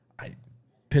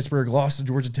Pittsburgh lost to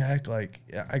Georgia Tech. Like,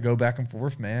 I go back and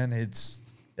forth, man.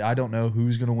 I don't know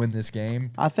who's going to win this game.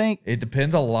 I think it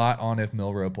depends a lot on if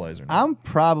Milroe plays or not. I'm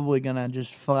probably gonna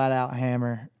just flat out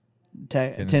hammer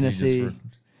Tennessee just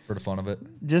for the fun of it.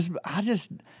 This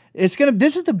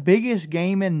is the biggest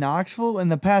game in Knoxville in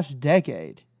the past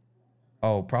decade.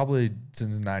 Oh, probably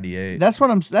since '98. That's a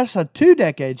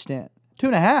 2-decade stint,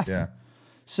 2.5. Yeah.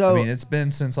 So I mean, it's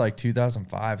been since like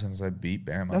 2005 since I beat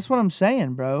Bama. That's what I'm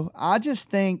saying, bro. I just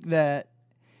think that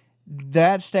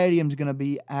stadium's going to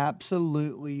be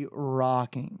absolutely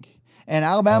rocking, and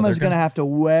Alabama's going to have to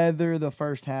weather the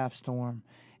first half storm.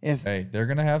 Hey, they're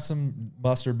going to have some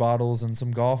mustard bottles and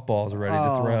some golf balls ready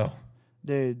to throw.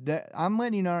 Dude, I'm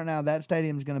letting you know right now that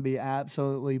stadium's going to be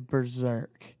absolutely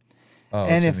berserk. Oh,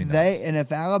 and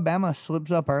if Alabama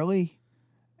slips up early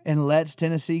and lets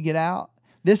Tennessee get out,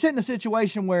 this isn't a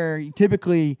situation where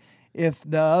typically if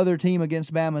the other team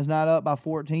against Bama is not up by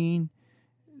 14,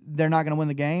 they're not going to win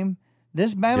the game.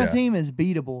 This Bama team is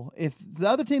beatable. If the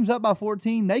other team's up by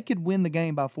 14, they could win the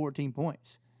game by 14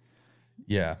 points.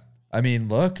 Yeah. I mean,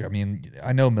 look,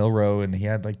 I know Milroe, and he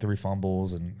had like 3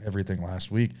 fumbles and everything last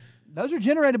week. Those are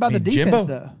generated by the defense,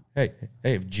 though. Hey,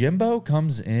 if Jimbo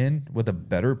comes in with a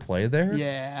better play there,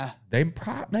 they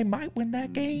might win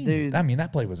that game. Dude, I mean,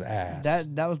 that play was ass.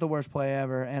 That was the worst play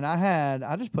ever. And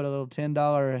I just put a little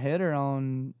 $10 hitter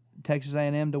on Texas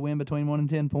A&M to win between 1 and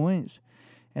 10 points.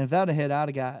 And if that would have hit, I'd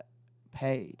have got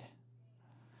paid.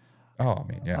 Oh, I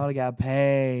mean, yeah. I would have got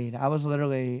paid. I was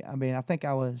literally, I think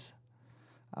I was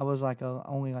like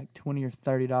only like $20 or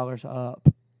 $30 up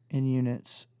in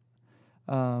units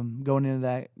going into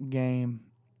that game,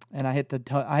 and I hit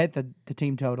the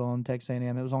team total on Texas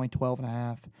A&M. It was only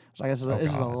 12.5. So I guess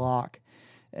this is a lock.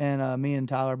 And me and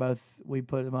Tyler we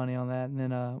put money on that, and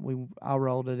then I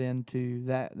rolled it into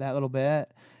that little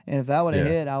bet. And if that would have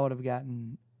hit, I would have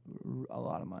gotten a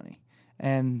lot of money.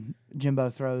 And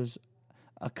Jimbo throws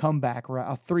a comeback route,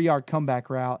 a 3-yard comeback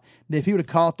route. If he would have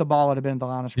caught the ball, it would have been at the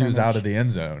line of scrimmage. He was out of the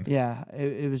end zone. Yeah,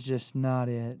 it was just not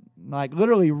it. Like,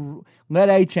 literally, let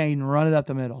A-Chain run it up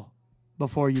the middle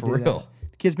before you do that.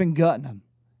 The kid's been gutting him.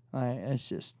 Like, it's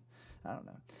just, I don't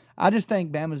know. I just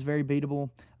think Bama's very beatable.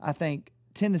 I think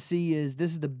Tennessee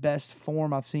this is the best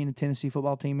form I've seen a Tennessee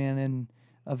football team in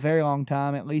a very long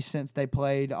time, at least since they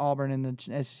played Auburn in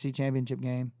the SEC championship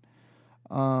game.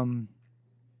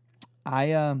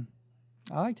 I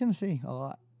like Tennessee a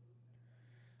lot.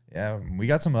 Yeah, we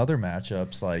got some other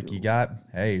matchups. Like, you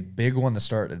got, big one to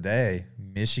start today,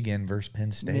 Michigan versus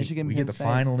Penn State. We get to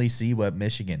finally see what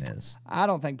Michigan is. I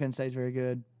don't think Penn State's very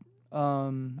good. I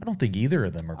don't think either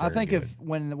of them are very good. I think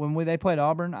when they played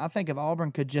Auburn, I think if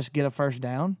Auburn could just get a first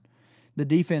down, the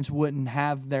defense wouldn't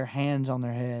have their hands on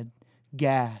their head,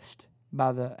 gassed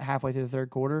by the halfway through the third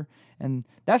quarter. And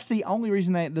that's the only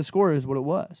reason the score is what it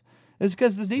was. It's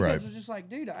because the defense was just like,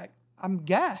 dude, I'm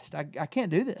gassed. I can't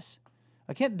do this.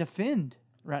 I can't defend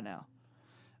right now.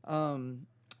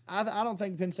 I don't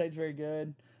think Penn State's very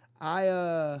good.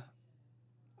 I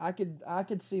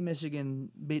could see Michigan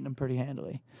beating them pretty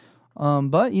handily.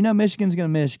 But Michigan's gonna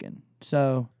Michigan.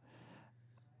 So,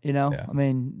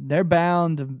 they're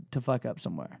bound to fuck up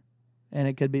somewhere, and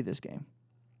it could be this game.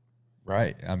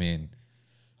 Right. I mean,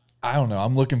 I don't know.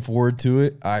 I'm looking forward to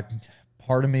it.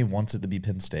 Part of me wants it to be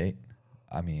Penn State.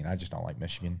 I mean, I just don't like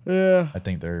Michigan. Yeah. I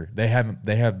think they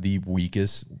have the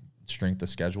weakest strength of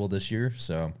schedule this year,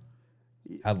 so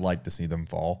I'd like to see them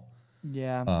fall.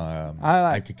 Yeah.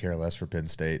 I could care less for Penn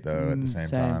State though. At the same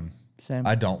time, same.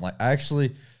 I don't like.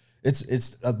 Actually,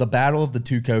 It's the battle of the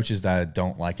two coaches that I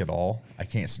don't like at all. I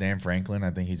can't stand Franklin. I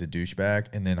think he's a douchebag,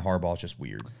 and then Harbaugh's just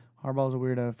weird. Harbaugh's a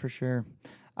weirdo for sure.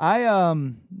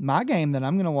 My game that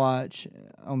I'm gonna watch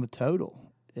on the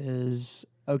total is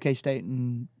OK State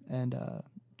and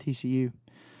TCU.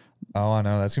 Oh, I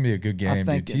know. That's going to be a good game, dude.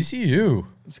 think TCU.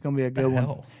 It's gonna be a good one.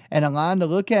 Hell. And a line to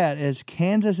look at is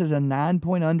Kansas is a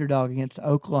 9-point underdog against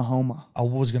Oklahoma. I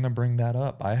was going to bring that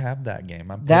up. I have that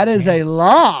game. That is a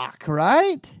lock,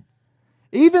 right?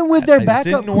 Even with their It's in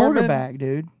backup Norman. quarterback,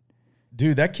 dude.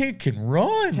 Dude, that kid can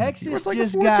run. He Texas runs like a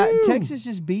just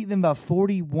 4.2. beat them by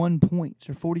 41 points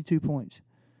or 42 points.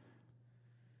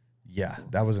 Yeah,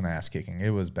 that was an ass kicking.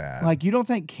 It was bad. Like, you don't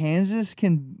think Kansas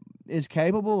is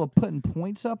capable of putting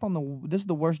points up on this is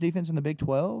the worst defense in the Big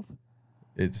 12?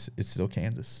 It's still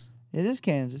Kansas. It is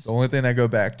Kansas. The only thing I go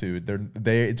back to,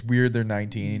 it's weird they're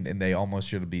 19 and they almost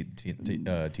should have beat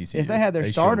TCU. If they had their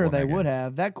should've starter, won they that would game.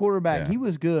 have. That quarterback, Yeah. he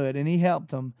was good and he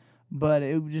helped them, but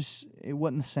it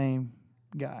wasn't the same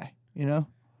guy, you know?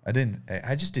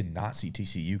 I just did not see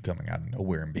TCU coming out of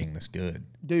nowhere and being this good.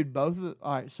 Dude, both of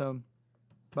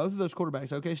those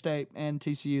quarterbacks, OK State and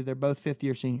TCU, they're both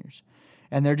fifth-year seniors.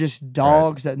 And they're just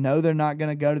dogs that know they're not going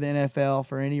to go to the NFL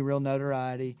for any real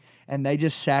notoriety, and they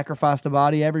just sacrifice the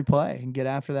body every play and get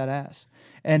after that ass.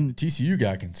 And TCU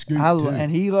guy can scoot too.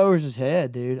 and he lowers his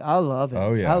head, dude. I love it.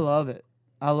 Oh, yeah. I love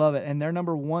it. And they're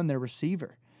number one, their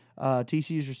receiver,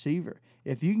 TCU's receiver.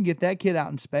 If you can get that kid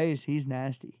out in space, he's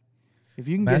nasty. If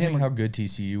you can get Imagine him, how good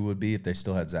TCU would be if they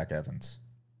still had Zach Evans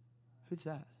who's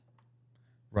that?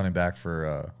 running back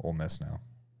for Ole Miss now.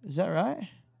 Is that right?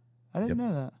 I didn't Yep.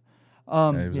 know that.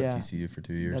 He was at TCU for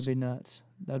 2 years.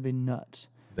 That'd be nuts.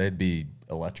 They'd be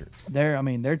electric.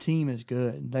 Their team is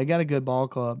good. They got a good ball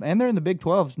club, and they're in the Big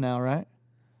 12s now, right?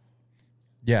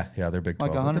 Yeah, they're Big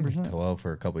 12. Like They've been 100%? 12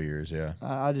 for a couple of years, yeah.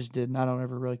 I just didn't. I don't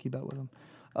ever really keep up with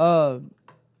them.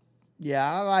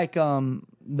 Yeah, I like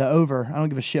the over. I don't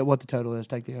give a shit what the total is.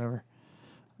 Take the over.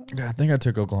 Yeah, I think I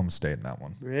took Oklahoma State in that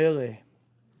one. Really?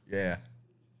 Yeah.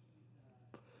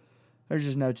 There's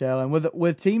just no telling.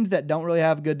 With teams that don't really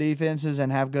have good defenses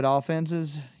and have good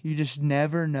offenses, you just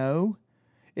never know.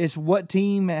 It's what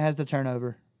team has the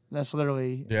turnover. That's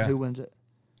literally who wins it.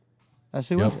 That's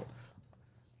who wins it.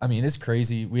 I mean, it's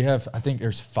crazy. I think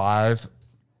there's 5-0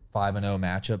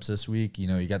 matchups this week. You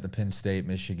know, you got the Penn State,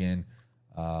 Michigan,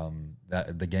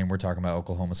 that the game we're talking about,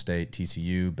 Oklahoma State,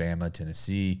 TCU, Bama,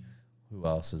 Tennessee. Who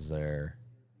else is there?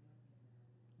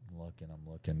 I'm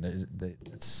looking.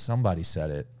 Somebody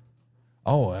said it.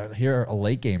 Oh, here a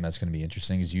late game that's going to be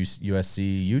interesting is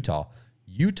USC Utah.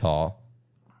 Utah,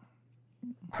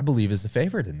 I believe, is the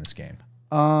favorite in this game.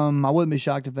 I wouldn't be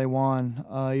shocked if they won,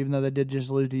 even though they did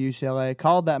just lose to UCLA.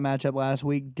 Called that matchup last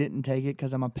week, didn't take it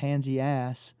because I'm a pansy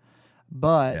ass.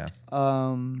 But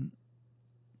I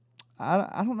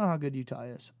don't know how good Utah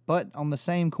is. But on the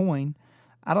same coin,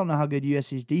 I don't know how good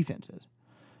USC's defense is.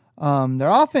 Their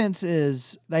offense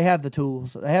is, they have the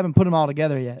tools. They haven't put them all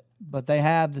together yet, but they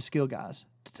have the skill guys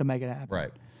to make it happen.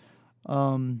 Right.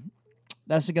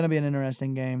 That's going to be an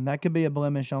interesting game. That could be a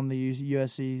blemish on the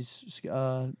USC's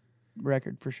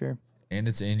record for sure. And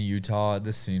it's in Utah.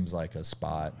 This seems like a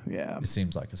spot. Yeah. It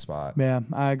seems like a spot. Yeah,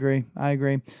 I agree. How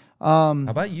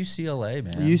about UCLA,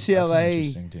 man? UCLA, That's an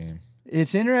interesting team.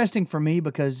 It's interesting for me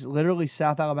because literally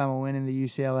South Alabama went into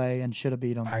UCLA and should have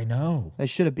beat them. I know. They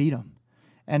should have beat them.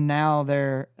 And now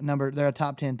they're a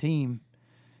top 10 team.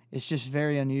 It's just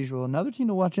very unusual. Another team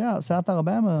to watch out, South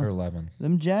Alabama. They're 11.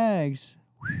 Them Jags.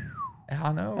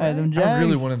 I know. Hey, Right? them I Jags-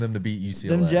 really wanted them to beat UCLA.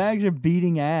 Them Jags are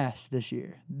beating ass this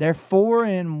year. They're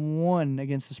 4-1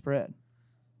 against the spread.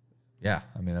 Yeah,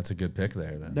 I mean that's a good pick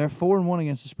there. Then They're 4-1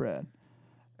 against the spread.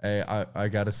 hey, I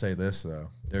got to say this though.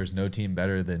 There's no team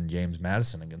better than James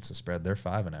Madison against the spread. They're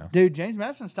 5-0. Dude, James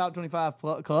Madison's top 25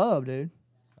 club, dude.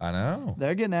 I know.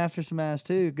 They're getting after some ass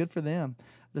too. Good for them.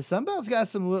 The Sun Belt's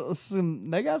got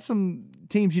they got some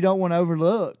teams you don't want to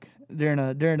overlook during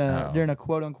a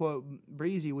quote unquote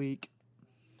breezy week.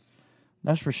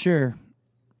 That's for sure.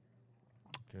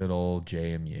 Good old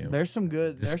JMU. There's some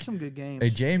good games.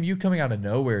 Hey, JMU coming out of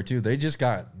nowhere too. They just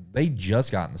got in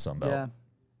the Sun Belt. Yeah.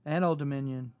 And Old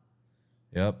Dominion.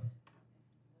 Yep.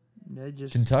 They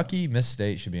just Kentucky, Miss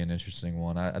State should be an interesting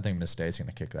one. I think Miss State's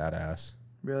gonna kick that ass.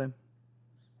 really.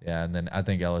 Yeah, and then I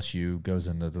think LSU goes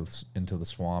into the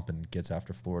swamp and gets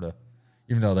after Florida,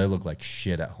 even though they look like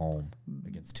shit at home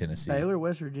against Tennessee. Baylor,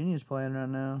 West Virginia's playing right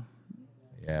now.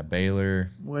 Yeah, Baylor.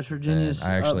 West Virginia's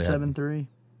I up actually had- 7-3.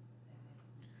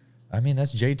 I mean,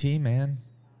 that's JT, man.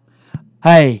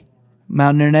 Hey,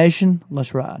 Mountaineer Nation,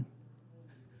 let's ride.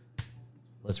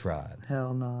 Let's ride.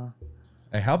 Hell no.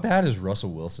 Hey, how bad is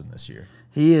Russell Wilson this year?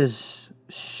 He is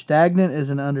Stagnant is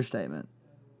an understatement.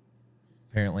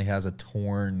 Apparently has a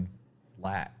torn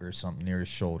lat or something near his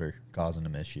shoulder, causing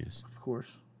him issues. Of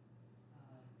course.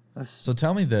 So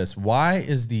tell me this. Why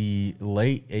is the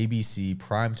late ABC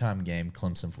primetime game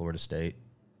Clemson, Florida State?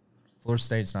 Florida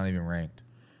State's not even ranked.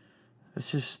 It's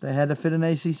just they had to fit an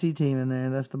ACC team in there.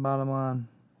 That's the bottom line.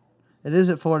 It is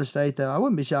at Florida State, though. I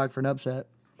wouldn't be shocked for an upset.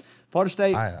 Florida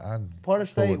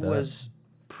State was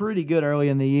pretty good early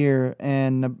in the year,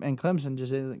 and Clemson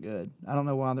just isn't good. I don't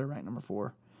know why they're ranked number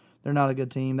 4. They're not a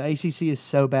good team. The ACC is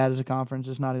so bad as a conference;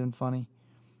 it's not even funny.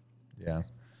 Yeah.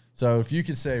 So if you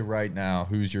could say right now,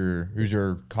 who's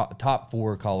your top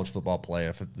 4 college football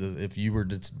playoff? If you were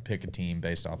to pick a team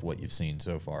based off what you've seen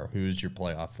so far, who's your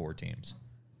playoff 4 teams?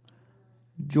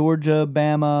 Georgia,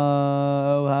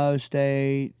 Bama, Ohio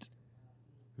State.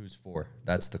 Who's 4?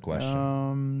 That's the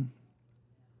question.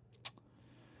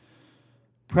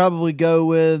 Probably go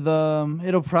with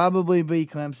it'll probably be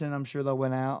Clemson. I'm sure they'll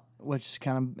win out, which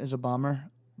kind of is a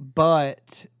bummer.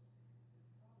 But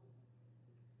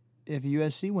if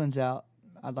USC wins out,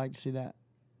 I'd like to see that.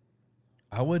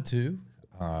 I would too.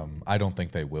 I don't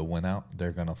think they will win out.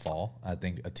 They're going to fall. I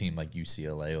think a team like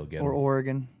UCLA will get or them.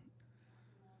 Oregon.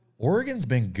 Oregon's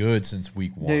been good since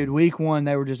week 1. Dude, week 1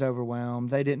 they were just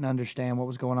overwhelmed. They didn't understand what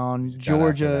was going on.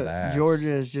 Georgia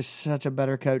is just such a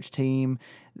better coach team.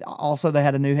 Also, they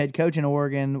had a new head coach in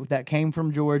Oregon that came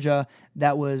from Georgia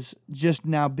that was just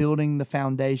now building the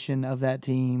foundation of that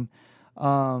team.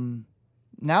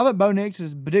 Now that Bo Nix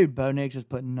is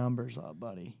putting numbers up,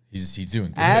 buddy. He's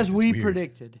doing good. As we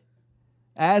predicted.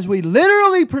 As we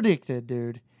literally predicted,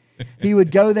 dude. He would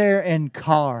go there and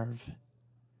carve.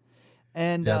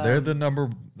 And yeah, they're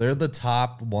the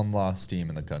top 1-loss team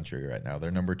in the country right now. They're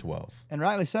number 12. And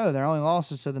rightly so. Their only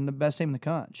losses to the best team in the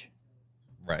country.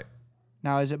 Right.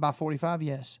 Now, is it by 45?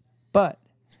 Yes. But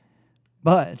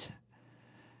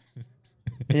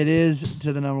it is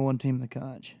to the number 1 team in the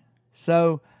country.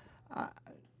 So,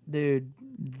 dude,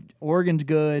 Oregon's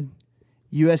good.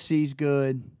 USC's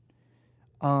good.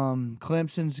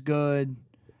 Clemson's good.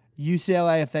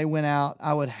 UCLA, if they win out,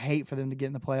 I would hate for them to get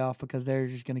in the playoff because they're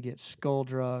just going to get skull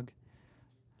drug.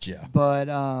 Yeah. But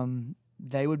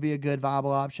they would be a good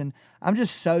viable option. I'm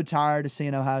just so tired of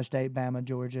seeing Ohio State, Bama,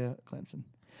 Georgia, Clemson.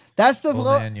 That's the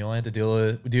man, you'll have to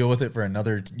deal with it for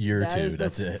another year or two.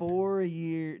 That's it.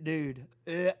 4-year, dude.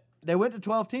 They went to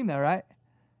 12 team though, right?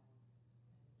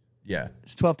 Yeah.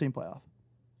 It's 12 team playoff.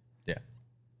 Yeah.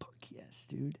 Fuck yes,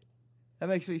 dude. That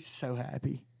makes me so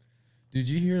happy. Did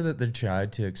you hear that they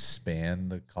tried to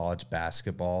expand the college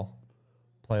basketball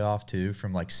playoff too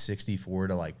from like 64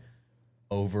 to like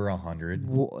over 100?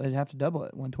 Well, they'd have to double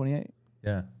it, 128.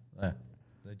 Yeah.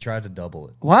 They tried to double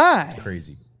it. Why? It's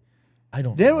crazy. I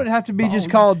don't know. Then it would have to be just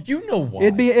called. You know why?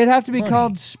 It'd have to be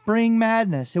called Spring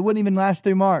Madness. It wouldn't even last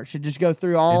through March. It'd just go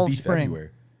through all It'd be spring. February.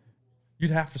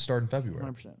 You'd have to start in February.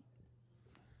 100%.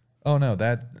 Oh no,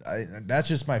 that's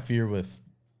just my fear with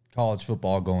college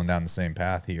football going down the same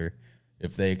path here.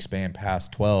 If they expand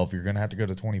past 12, you're going to have to go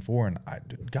to 24, and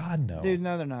God, no. Dude,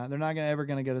 no, they're not. They're not ever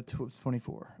going to go to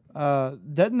 24.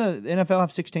 Doesn't the NFL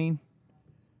have 16?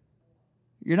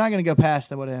 You're not going to go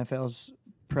past what NFL's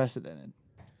precedented.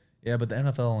 Yeah, but the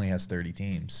NFL only has 30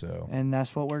 teams, so. And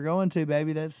that's what we're going to,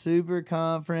 baby. That's super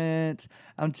conference.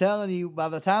 I'm telling you, by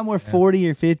the time we're 40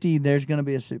 or 50, there's going to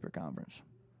be a super conference.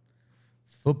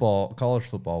 College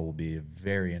football will be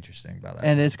very interesting by that.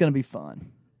 And it's going to be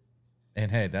fun. And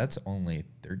hey, that's only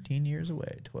 13 years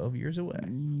away, 12 years away.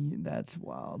 That's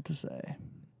wild to say.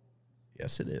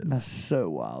 Yes, it is. That's so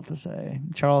wild to say.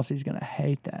 Charles's gonna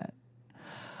hate that.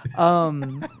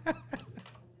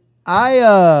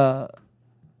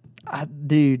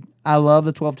 Dude, I love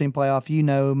the 12-team playoff. You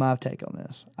know my take on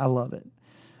this. I love it.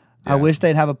 Yeah. I wish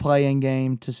they'd have a play-in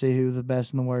game to see who the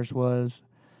best and the worst was.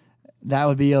 That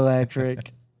would be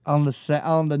electric. On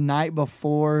the night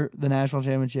before the national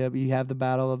championship, you have the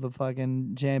battle of the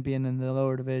fucking champion in the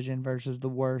lower division versus the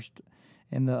worst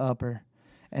in the upper,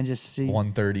 and just see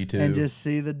 132 and just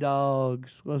see the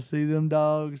dogs. Let's see them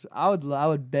dogs. I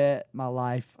would bet my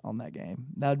life on that game.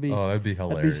 That'd be hilarious.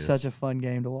 That'd be such a fun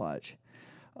game to watch.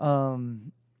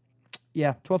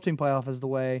 Yeah, 12-team playoff is the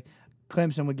way.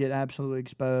 Clemson would get absolutely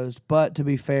exposed, but to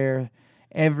be fair,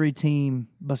 every team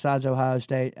besides Ohio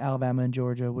State, Alabama, and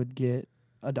Georgia would get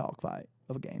a dogfight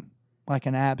of a game, like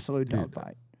an absolute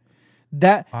dogfight.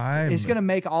 It's going to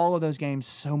make all of those games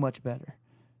so much better.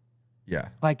 Yeah,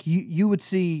 like you'd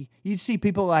see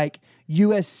people like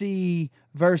USC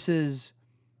versus.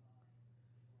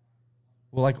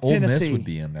 Well, like Ole Miss would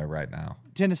be in there right now.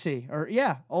 Tennessee, or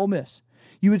Ole Miss.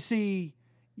 You would see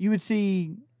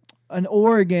an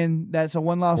Oregon that's a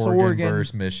one-loss Oregon.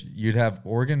 versus Michigan. You'd have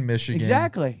Oregon, Michigan,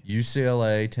 Exactly.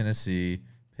 UCLA, Tennessee,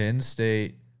 Penn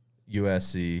State,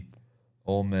 USC,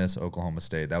 Ole Miss, Oklahoma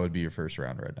State. That would be your first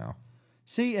round right now.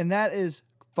 See, and that is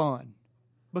fun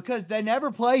because they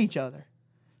never play each other.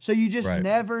 So you just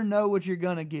never know what you're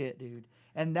going to get, dude.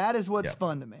 And that is what's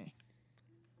fun to me.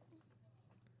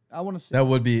 I want to see. That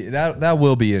would be that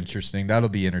will be interesting. That'll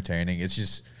be entertaining. It's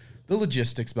just the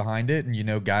logistics behind it,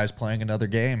 and guys playing another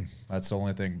game. That's the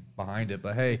only thing behind it.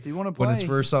 But hey, if you want to play, when it's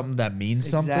for something that means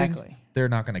something, they're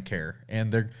not going to care.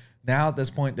 And they're now at this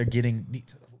point, they're getting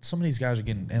some of these guys are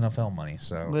getting NFL money.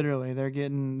 So literally, they're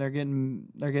getting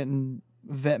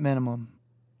vet minimum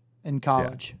in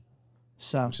college.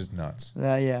 So which is nuts.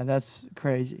 Yeah, that's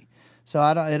crazy. So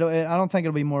I don't think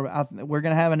it'll be more. We're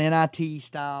gonna have an NIT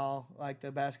style like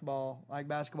basketball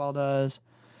does.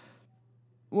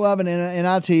 We'll have an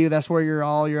NIT. That's where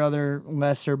all your other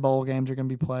lesser bowl games are gonna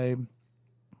be played.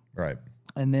 Right.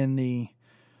 And then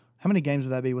how many games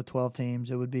would that be with 12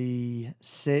 teams? It would be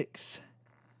 6.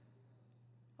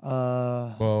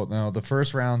 Well, no, the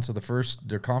first round. So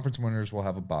their conference winners will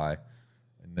have a bye,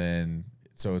 and then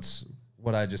so it's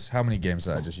how many games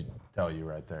did I just tell you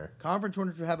right there? Conference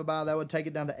winners would have a bye. That would take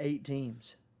it down to 8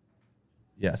 teams.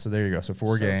 Yeah, so there you go. So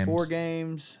 4 games. 4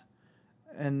 games.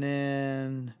 And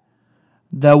then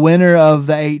the winner of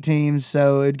the 8 teams,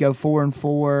 so it'd go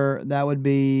 4-4. That would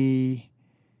be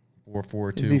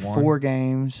 4-4-2-1. It'd be 4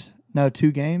 games. No,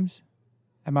 2 games.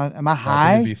 Am I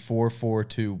high? It'd be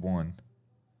 4-4-2-1.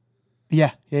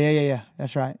 Yeah.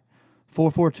 That's right.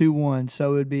 4-4-2-1.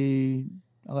 So it'd be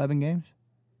 11 games.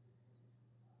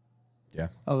 Yeah.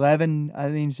 11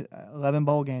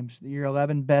 bowl games. Your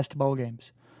 11 best bowl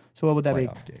games. So what would that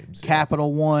Playoff be? Games,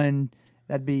 Capital One.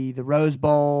 That'd be the Rose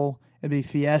Bowl. It'd be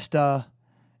Fiesta.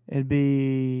 It'd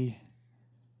be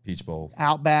Peach Bowl.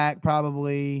 Outback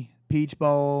probably. Peach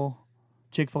Bowl.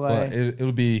 Chick-fil-A. But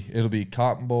it'll be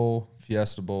Cotton Bowl,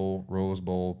 Fiesta Bowl, Rose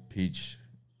Bowl, Peach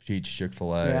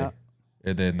Chick-fil-A,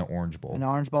 and then the Orange Bowl. And the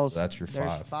Orange Bowl. So that's your 5.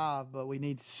 There's 5, but we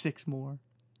need 6 more.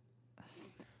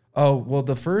 Oh, well,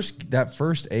 that first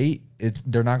 8,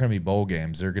 they're not going to be bowl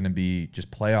games. They're going to be just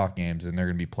playoff games, and they're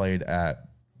going to be played at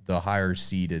the higher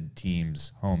seeded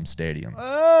team's home stadium.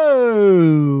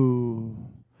 Oh.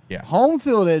 Yeah. Home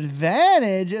field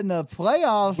advantage in the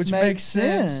playoffs Which makes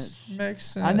sense. Makes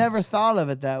sense. I never thought of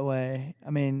it that way. I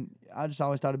mean, I just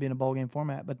always thought it'd be in a bowl game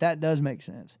format, but that does make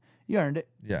sense. You earned it.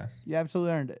 Yeah. You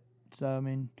absolutely earned it. So, I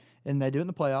mean, and they do it in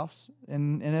the playoffs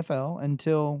in NFL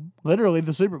until literally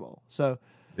the Super Bowl. So,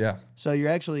 yeah. So you're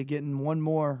actually getting one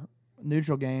more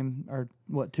neutral game, or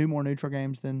 2 more neutral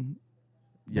games than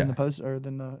the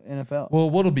than the NFL. Well,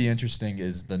 what'll be interesting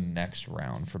is the next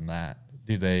round from that.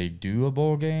 Do they do a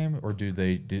bowl game, or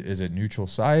is it neutral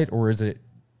site, or is it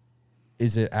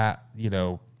at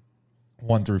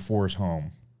 1 through 4's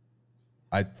home?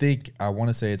 I want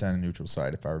to say it's at a neutral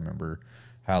site if I remember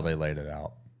how they laid it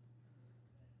out.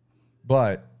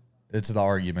 But it's the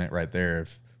argument right there.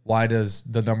 Why does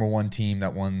the number 1 team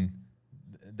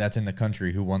that's in the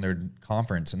country who won their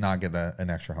conference not get an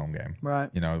extra home game? Right.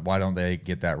 Why don't they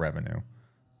get that revenue?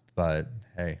 But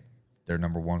hey, they're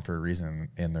number 1 for a reason,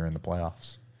 and they're in the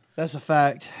playoffs. That's a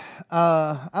fact.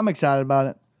 I'm excited about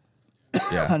it.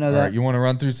 Yeah. I know All that. right, you want to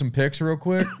run through some picks real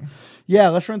quick? Yeah,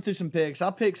 let's run through some picks.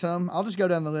 I'll pick some. I'll just go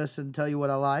down the list and tell you what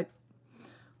I like.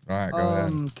 All right, go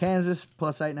ahead. Kansas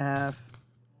plus 8.5.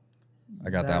 I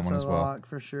got that one as well. Lock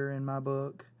for sure in my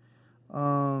book.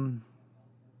 I'm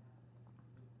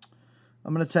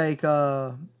gonna take.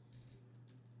 I'm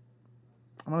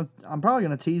probably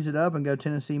gonna tease it up and go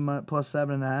Tennessee plus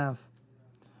 7.5.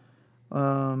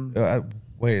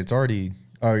 Wait, it's already.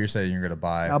 Oh, you're saying you're gonna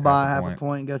buy? I'll buy half a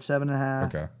point and go 7.5.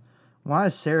 Okay. Why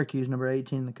is Syracuse number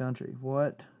 18 in the country?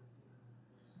 What?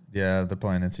 Yeah, they're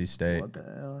playing NC State. What the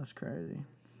hell? That's crazy.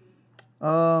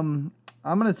 I'm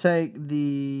gonna take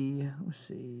the.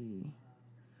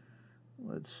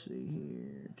 Let's see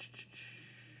here.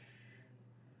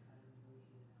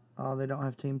 Oh, they don't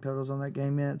have team totals on that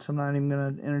game yet, so I'm not even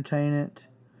gonna entertain it.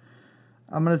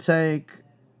 I'm gonna take.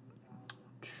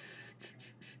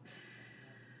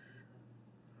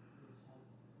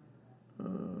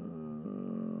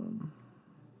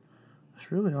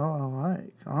 That's really all I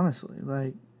like, honestly.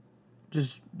 Like,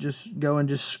 just going,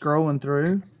 just scrolling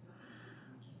through.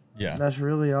 Yeah, that's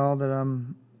really all that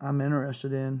I'm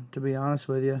interested in, to be honest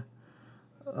with you.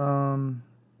 I'm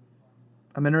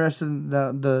interested in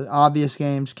the obvious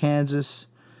games, Kansas,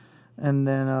 and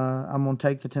then I'm gonna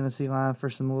take the Tennessee line for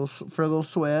a little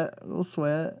sweat.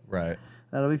 Right.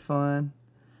 That'll be fun.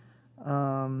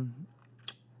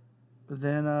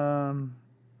 Then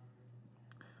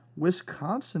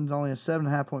Wisconsin's only a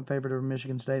 7.5-point favorite over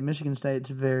Michigan State. Michigan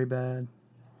State's very bad.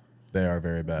 They are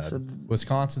very bad. So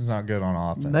Wisconsin's not good on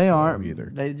offense. They aren't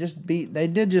either. They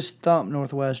did just thump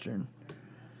Northwestern.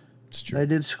 It's true. They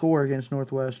did score against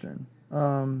Northwestern.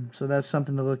 So that's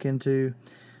something to look into.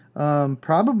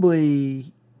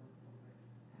 Probably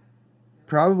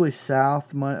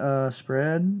South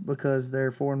spread because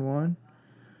they're 4-1.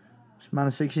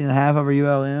 Minus 16.5 over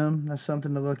ULM. That's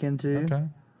something to look into. Okay.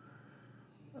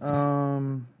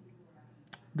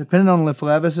 Depending on if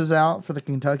Levis is out for the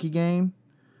Kentucky game,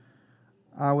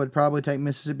 I would probably take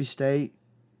Mississippi State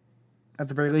at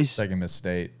the very least. I'm taking Miss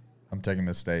State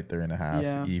 3.5,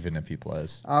 Yeah. even if he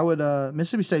plays. I would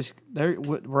Mississippi State's there.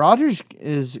 Rodgers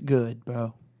is good,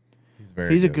 bro.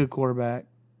 He's a good quarterback.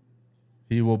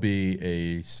 He will be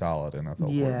a solid NFL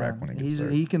quarterback when he gets there.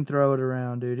 He can throw it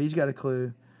around, dude. He's got a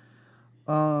clue.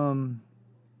 I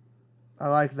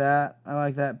like that. I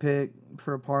like that pick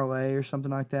for a parlay or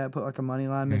something like that. Put like a money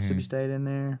line Mississippi State in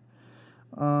there.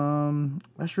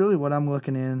 That's really what I'm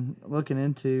looking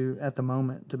into at the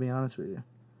moment, to be honest with you.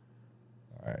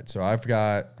 All right, so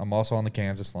I'm also on the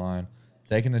Kansas line,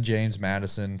 taking the James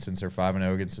Madison since they're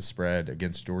 5-0 against the spread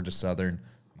against Georgia Southern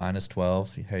minus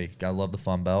 12. Hey, gotta love the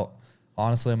Fun Belt.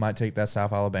 Honestly, I might take that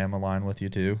South Alabama line with you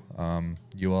too.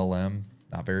 ULM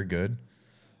not very good.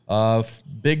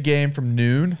 Big game from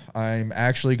noon. I'm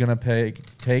actually gonna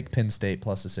take Penn State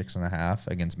plus the 6.5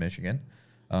 against Michigan.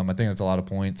 I think that's a lot of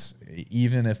points.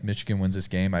 Even if Michigan wins this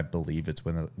game, I believe it's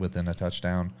within a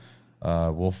touchdown.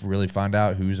 We'll really find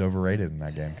out who's overrated in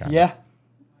that game. Yeah.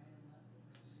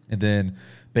 And then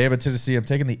Bama, Tennessee, I'm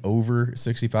taking the over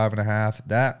 65.5.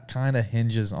 That kind of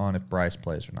hinges on if Bryce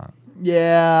plays or not.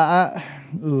 Yeah.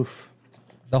 Oof.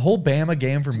 The whole Bama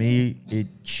game for me, it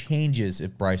changes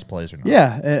if Bryce plays or not.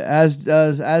 Yeah, as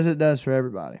it does for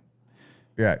everybody.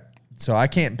 Yeah. So I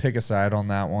can't pick a side on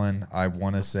that one. I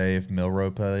want to say if Milroe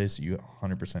plays, you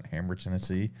 100% hammer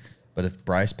Tennessee. But if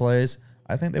Bryce plays,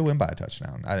 I think they win by a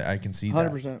touchdown. I can see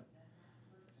 100%. that.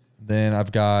 Then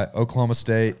I've got Oklahoma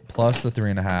State plus the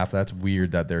 3.5. That's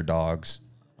weird that they're dogs.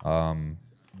 Then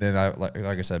like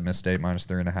I said, Miss State minus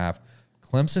 3.5.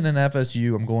 Clemson and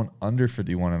FSU, I'm going under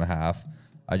 51.5.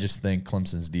 I just think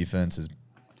Clemson's defense is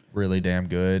really damn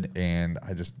good, and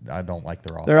I don't like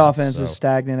their offense. Their offense is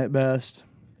stagnant at best.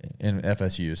 And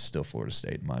FSU is still Florida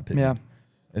State, in my opinion. Yeah.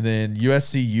 And then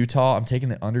USC, Utah, I'm taking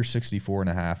the under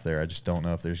 64.5 there. I just don't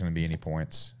know if there's going to be any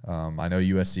points. I know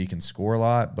USC can score a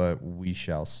lot, but we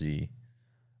shall see.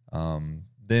 Then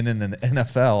in the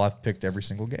NFL, I've picked every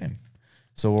single game.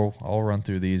 So I'll run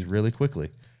through these really quickly.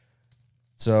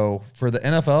 So for the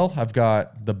NFL, I've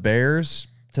got the Bears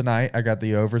tonight. I got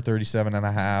the over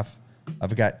 37.5.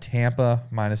 I've got Tampa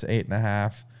minus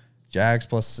 8.5. Jags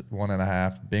plus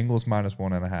 1.5, Bengals minus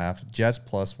 1.5, Jets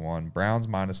plus 1, Browns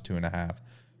minus 2.5,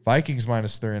 Vikings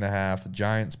minus 3.5,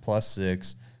 Giants plus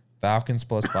 6, Falcons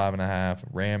plus 5.5,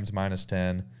 Rams minus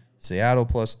 10, Seattle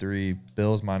plus 3,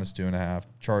 Bills minus 2.5,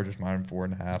 Chargers minus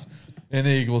 4.5, and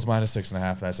the Eagles minus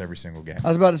 6.5. That's every single game. I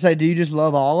was about to say, do you just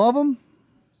love all of them?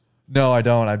 No, I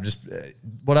don't. I'm just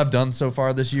what I've done so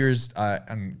far this year is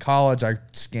in college I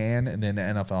scan, and then the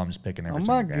NFL I'm just picking every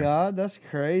single game. Oh my God, that's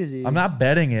crazy. I'm not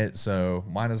betting it, so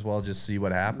might as well just see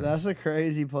what happens. That's a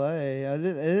crazy play. It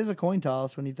is a coin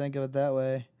toss when you think of it that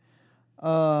way.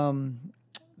 The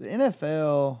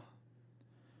NFL,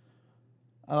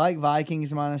 I like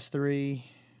Vikings minus 3.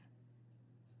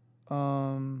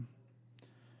 I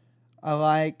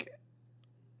like.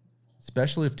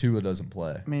 Especially if Tua doesn't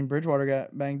play. I mean, Bridgewater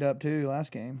got banged up too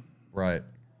last game. Right.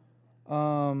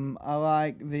 I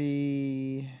like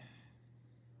the.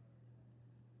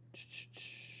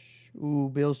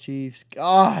 Bills Chiefs.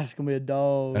 God, it's gonna be a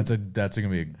dog. That's gonna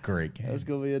be a great game. That's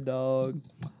gonna be a dog.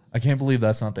 I can't believe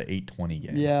that's not the 8:20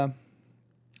 game. Yeah,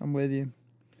 I'm with you.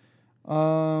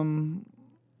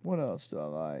 What else do I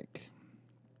like?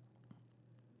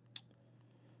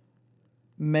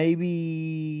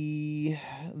 Maybe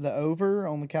the over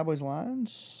on the Cowboys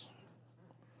Lions.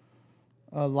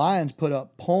 Lions put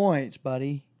up points,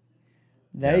 buddy.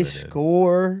 They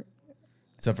score.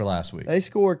 Except for last week. They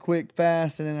score quick,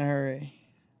 fast, and in a hurry.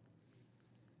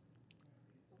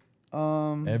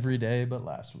 Every day but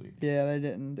last week. Yeah, they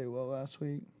didn't do well last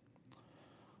week.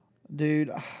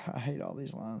 Dude, I hate all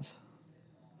these lines.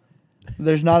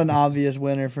 There's not an obvious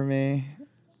winner for me.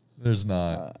 There's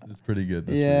not. It's pretty good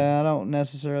this week. Yeah, I don't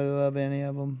necessarily love any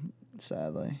of them,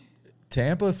 sadly.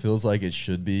 Tampa feels like it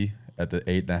should be at the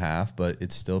 8.5, but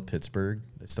it's still Pittsburgh.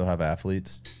 They still have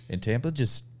athletes. And Tampa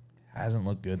just hasn't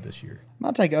looked good this year.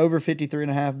 I'll take over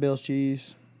 53.5 Bills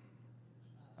Chiefs.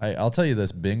 I'll tell you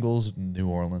this: Bengals, New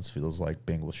Orleans feels like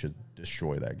Bengals should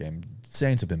destroy that game.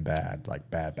 Saints have been bad, like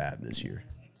bad this year.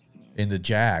 And the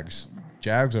Jags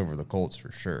over the Colts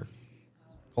for sure.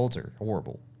 Colts are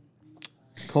horrible.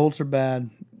 Colts are bad.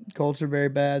 Colts are very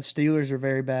bad. Steelers are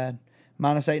very bad.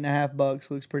 -8.5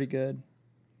 Bucks looks pretty good.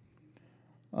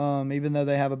 Even though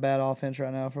they have a bad offense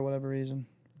right now for whatever reason.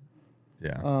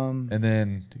 Yeah. And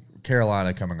then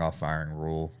Carolina coming off firing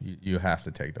Rule. You have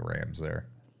to take the Rams there.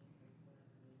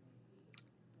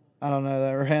 I don't know.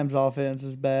 That Rams offense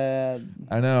is bad.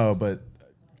 I know, but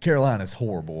Carolina's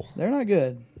horrible. They're not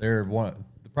good. They're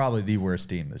probably the worst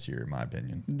team this year, in my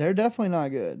opinion. They're definitely not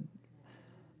good.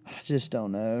 I just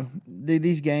don't know.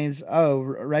 These games. Oh,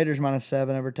 Raiders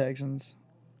 -7 over Texans.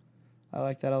 I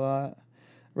like that a lot.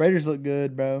 Raiders look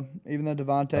good, bro. Even though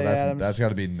Devontae Adams. That's got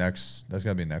to be next. That's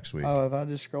got to be next week. Oh, if I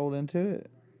just scrolled into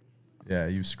it. Yeah,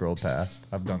 you scrolled past.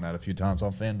 I've done that a few times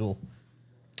on FanDuel.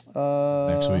 It's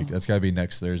next week. That's got to be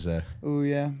next Thursday. Oh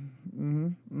yeah.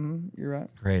 You're right.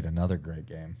 Great, another great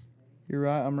game. You're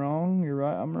right. I'm wrong. You're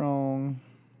right. I'm wrong.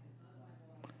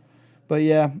 But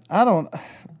yeah,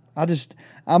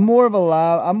 I'm more of a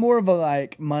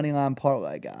like money line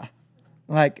parlay guy.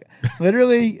 Like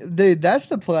literally, dude, that's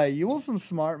the play. You want some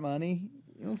smart money?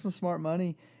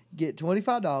 Get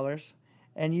 $25,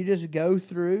 and you just go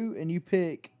through and you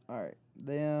pick. All right,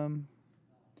 them.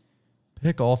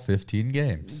 Pick all 15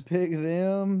 games. Pick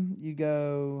them. You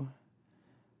go.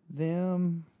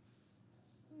 Them.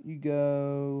 You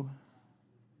go.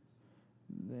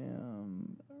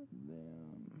 Them.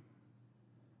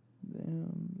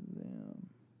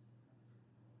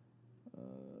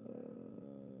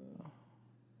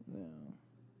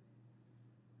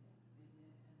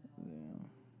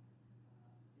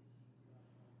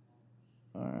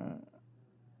 All right.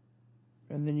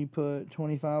 And then you put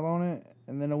 25 on it,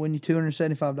 and then it'll win you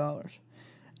 $275.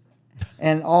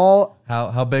 And all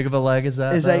How big of a leg is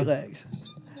that? is 8 legs.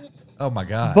 Oh my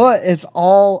god! But it's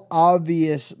all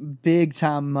obvious big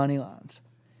time money lines.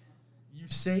 You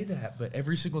say that, but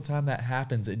every single time that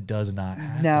happens, it does not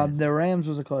happen. Now the Rams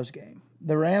was a close game.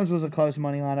 The Rams was a close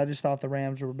money line. I just thought the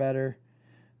Rams were better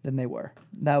than they were.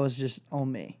 That was just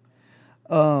on me.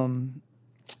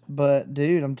 But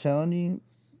dude, I'm telling you,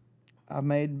 I've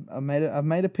made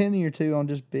a penny or two on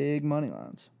just big money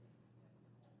lines.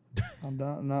 I'm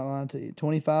not lying to you.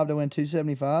 25 to win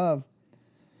 275.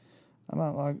 I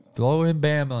might like throw in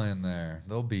Bama in there.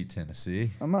 They'll beat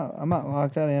Tennessee. I might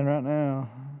lock that in right now.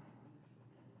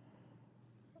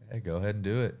 Hey, go ahead and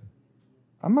do it.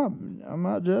 I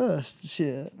might just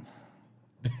shit.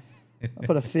 I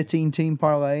put a 15-team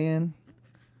parlay in.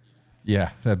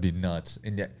 Yeah, that'd be nuts.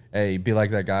 And yeah, hey, be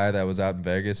like that guy that was out in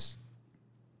Vegas.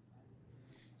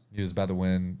 He was about to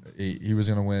win. He was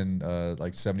going to win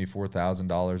like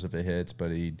 $74,000 if it hits,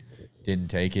 but he didn't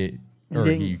take it.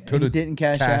 He didn't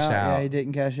cash out. Yeah, he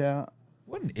didn't cash out.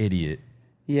 What an idiot.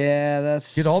 Yeah,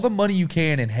 that's... Get all the money you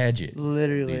can and hedge it.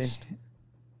 Literally.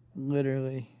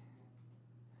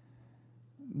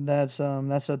 That's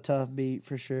a tough beat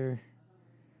for sure.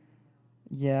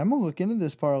 Yeah, I'm going to look into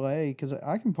this parlay because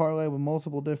I can parlay with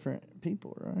multiple different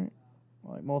people, right?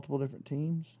 Like multiple different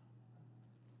teams.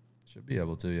 Should be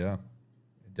able to, yeah.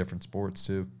 Different sports,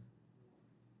 too.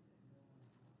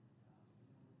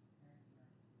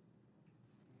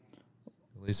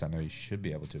 At least I know you should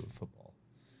be able to with football.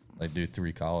 Like do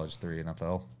 3 college, 3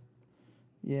 NFL.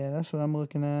 Yeah, that's what I'm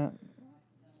looking at.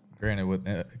 Granted,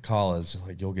 with college,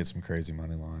 like you'll get some crazy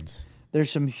money lines. There's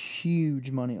some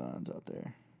huge money lines out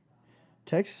there.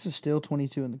 Texas is still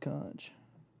 22 in the conch.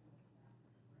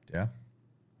 Yeah.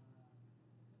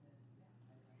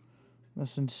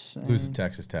 That's insane. Losing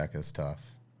Texas Tech is tough.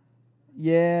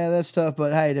 Yeah, that's tough.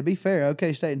 But hey, to be fair,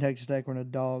 OK State and Texas Tech were in a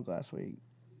dog last week.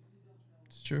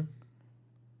 It's true.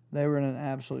 They were in an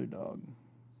absolute dog.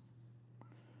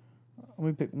 Let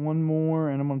me pick one more,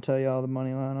 and I'm going to tell you all the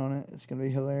money line on it. It's going to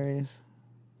be hilarious.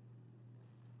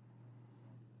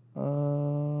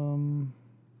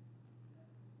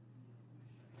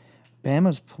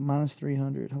 Bama's minus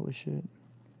 300. Holy shit.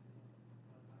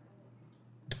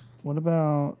 What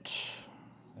about...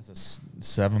 That's a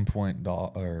 7-point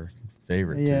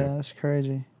favorite, too. Yeah, that's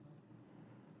crazy.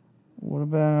 What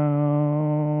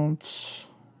about...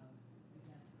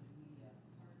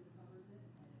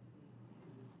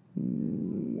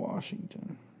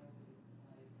 Washington.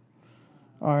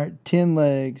 All right, 10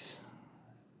 legs.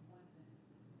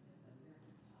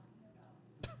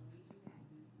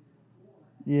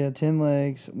 Yeah, 10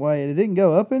 legs. Wait, it didn't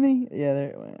go up any? Yeah,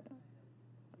 there it went.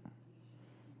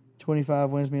 25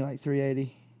 wins me like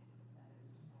 380.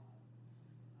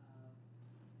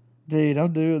 Dude,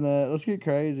 I'm doing that. Let's get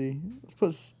crazy.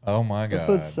 Oh my Let's god.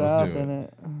 put South do in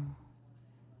it.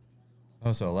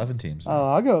 Oh, so 11 teams. Now. Oh,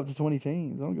 I'll go up to 20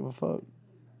 teams. I don't give a fuck.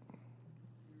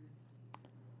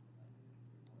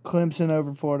 Clemson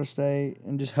over Florida State,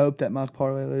 and just hope that my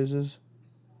parlay loses.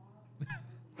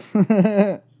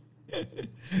 Yeah,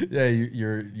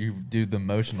 you do the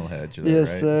emotional hedge there, Yes,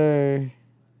 right? sir.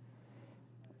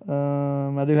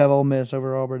 I do have Ole Miss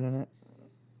over Auburn in it.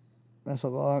 That's a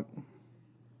lock.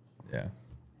 Yeah.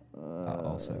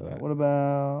 I'll say that. What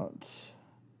about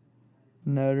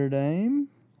Notre Dame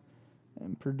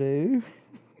and Purdue?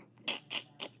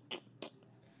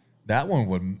 That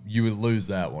one you would lose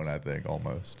that one, I think,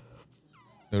 almost.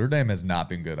 Notre Dame has not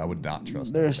been good. I would not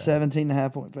trust They're a Notre Dame.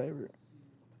 17.5 point favorite.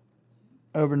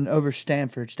 Over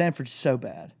Stanford. Stanford's so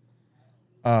bad.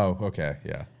 Oh, okay,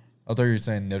 yeah. I thought you were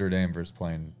saying Notre Dame versus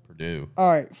playing Purdue. All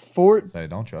right, Say,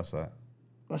 don't trust that.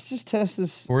 let's just test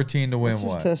this. 14 to win Let's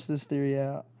just what? test this theory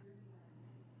out.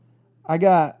 I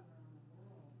got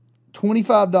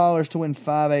 $25 to win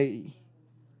 $580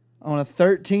 on a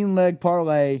 13-leg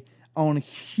parlay on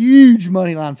huge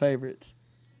money line favorites.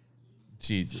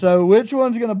 Jesus. So which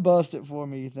one's gonna bust it for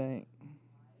me? You think?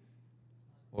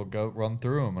 We'll go run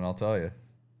through them, and I'll tell you.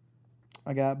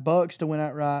 I got Bucks to win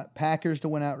outright, Packers to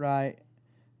win outright,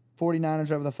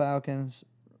 49ers over the Falcons,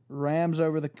 Rams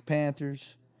over the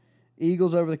Panthers,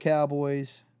 Eagles over the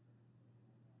Cowboys,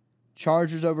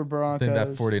 Chargers over I Broncos.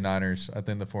 think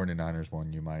the 49ers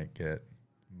one you might get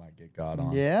God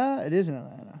on. Yeah, it is in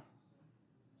Atlanta.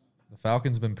 The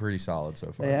Falcons been pretty solid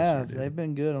so far. They this have. year, dude. They've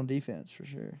been good on defense for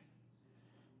sure.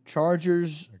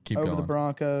 Chargers Keep over the going.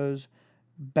 Broncos.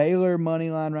 Baylor money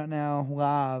line right now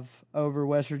live over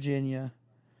West Virginia.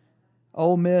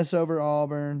 Ole Miss over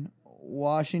Auburn.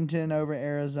 Washington over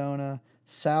Arizona.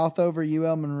 South over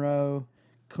UL Monroe.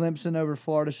 Clemson over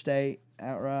Florida State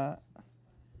outright.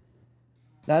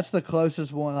 That's the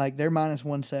closest one. Like they're minus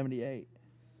 178.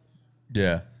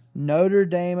 Yeah. Notre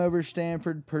Dame over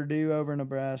Stanford. Purdue over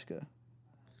Nebraska.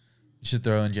 You should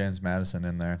throw in James Madison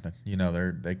in there. You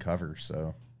know, they cover,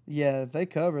 so. Yeah, if they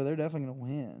cover, they're definitely gonna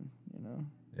win. You know.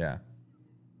 Yeah.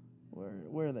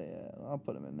 Where are they at? I'll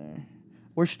put them in there.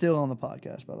 We're still on the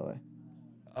podcast, by the way.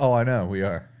 Oh, I know. We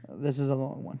are. This is a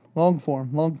long one. Long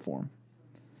form.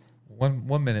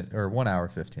 1 minute or 1 hour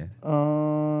 15. I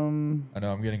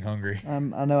know I'm getting hungry. I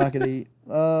know I could eat.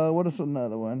 What is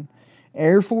another one?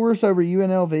 Air Force over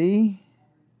UNLV.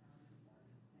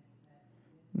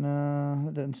 No,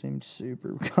 that doesn't seem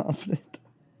super confident.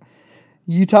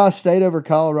 Utah State over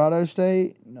Colorado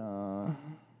State. No.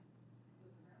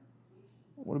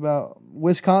 What about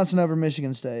Wisconsin over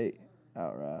Michigan State?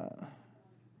 Outright.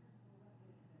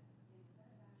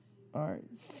 All right,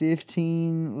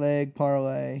 15-leg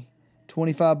parlay,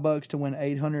 $25 to win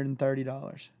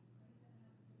 $830.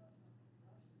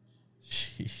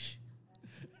 Sheesh.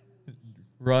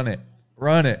 Run it.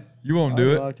 You won't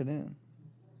do I it. locked it in.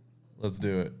 Let's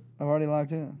do it. I've already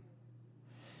locked it in.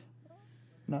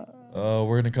 No, Oh,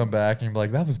 we're gonna come back and be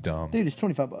like, that was dumb. dude, it's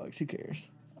 $25. Who cares?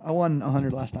 I won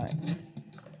 100 last night.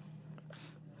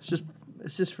 It's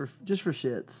just for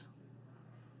shits.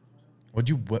 What'd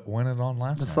you win it on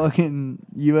last The night? fucking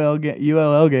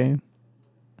ULL game.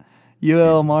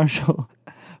 UL Marshall.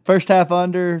 First half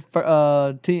under,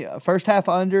 first half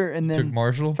under, and Took then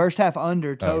Marshall. first half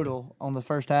under total on the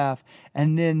first half,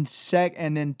 and then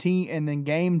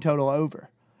game total over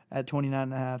at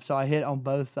 29.5. So I hit on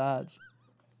both sides.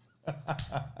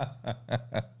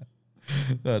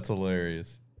 That's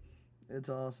hilarious. It's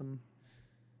awesome.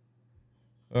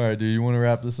 All right, dude. You want to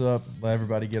wrap this up? Let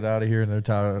everybody get out of here. They're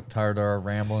tired of our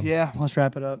rambling. Yeah, let's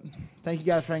wrap it up. Thank you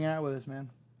guys for hanging out with us, man.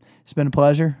 It's been a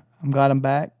pleasure. I'm glad I'm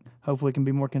back. Hopefully, it can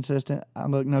be more consistent.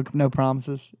 No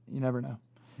promises. You never know.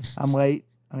 I'm late.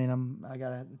 I mean, I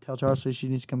gotta tell Charles she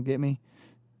needs to come get me.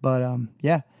 But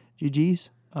yeah, GG's.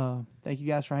 Thank you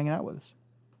guys for hanging out with us.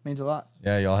 Means a lot.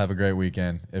 Yeah, y'all have a great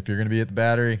weekend. If you're gonna be at the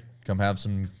Battery, come have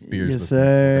some beers Yes, with me.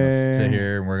 We're gonna sir. sit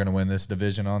here and we're gonna win this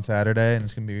division on Saturday, and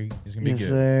it's gonna be Yes, good.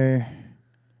 sir.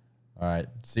 All right,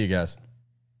 see you guys.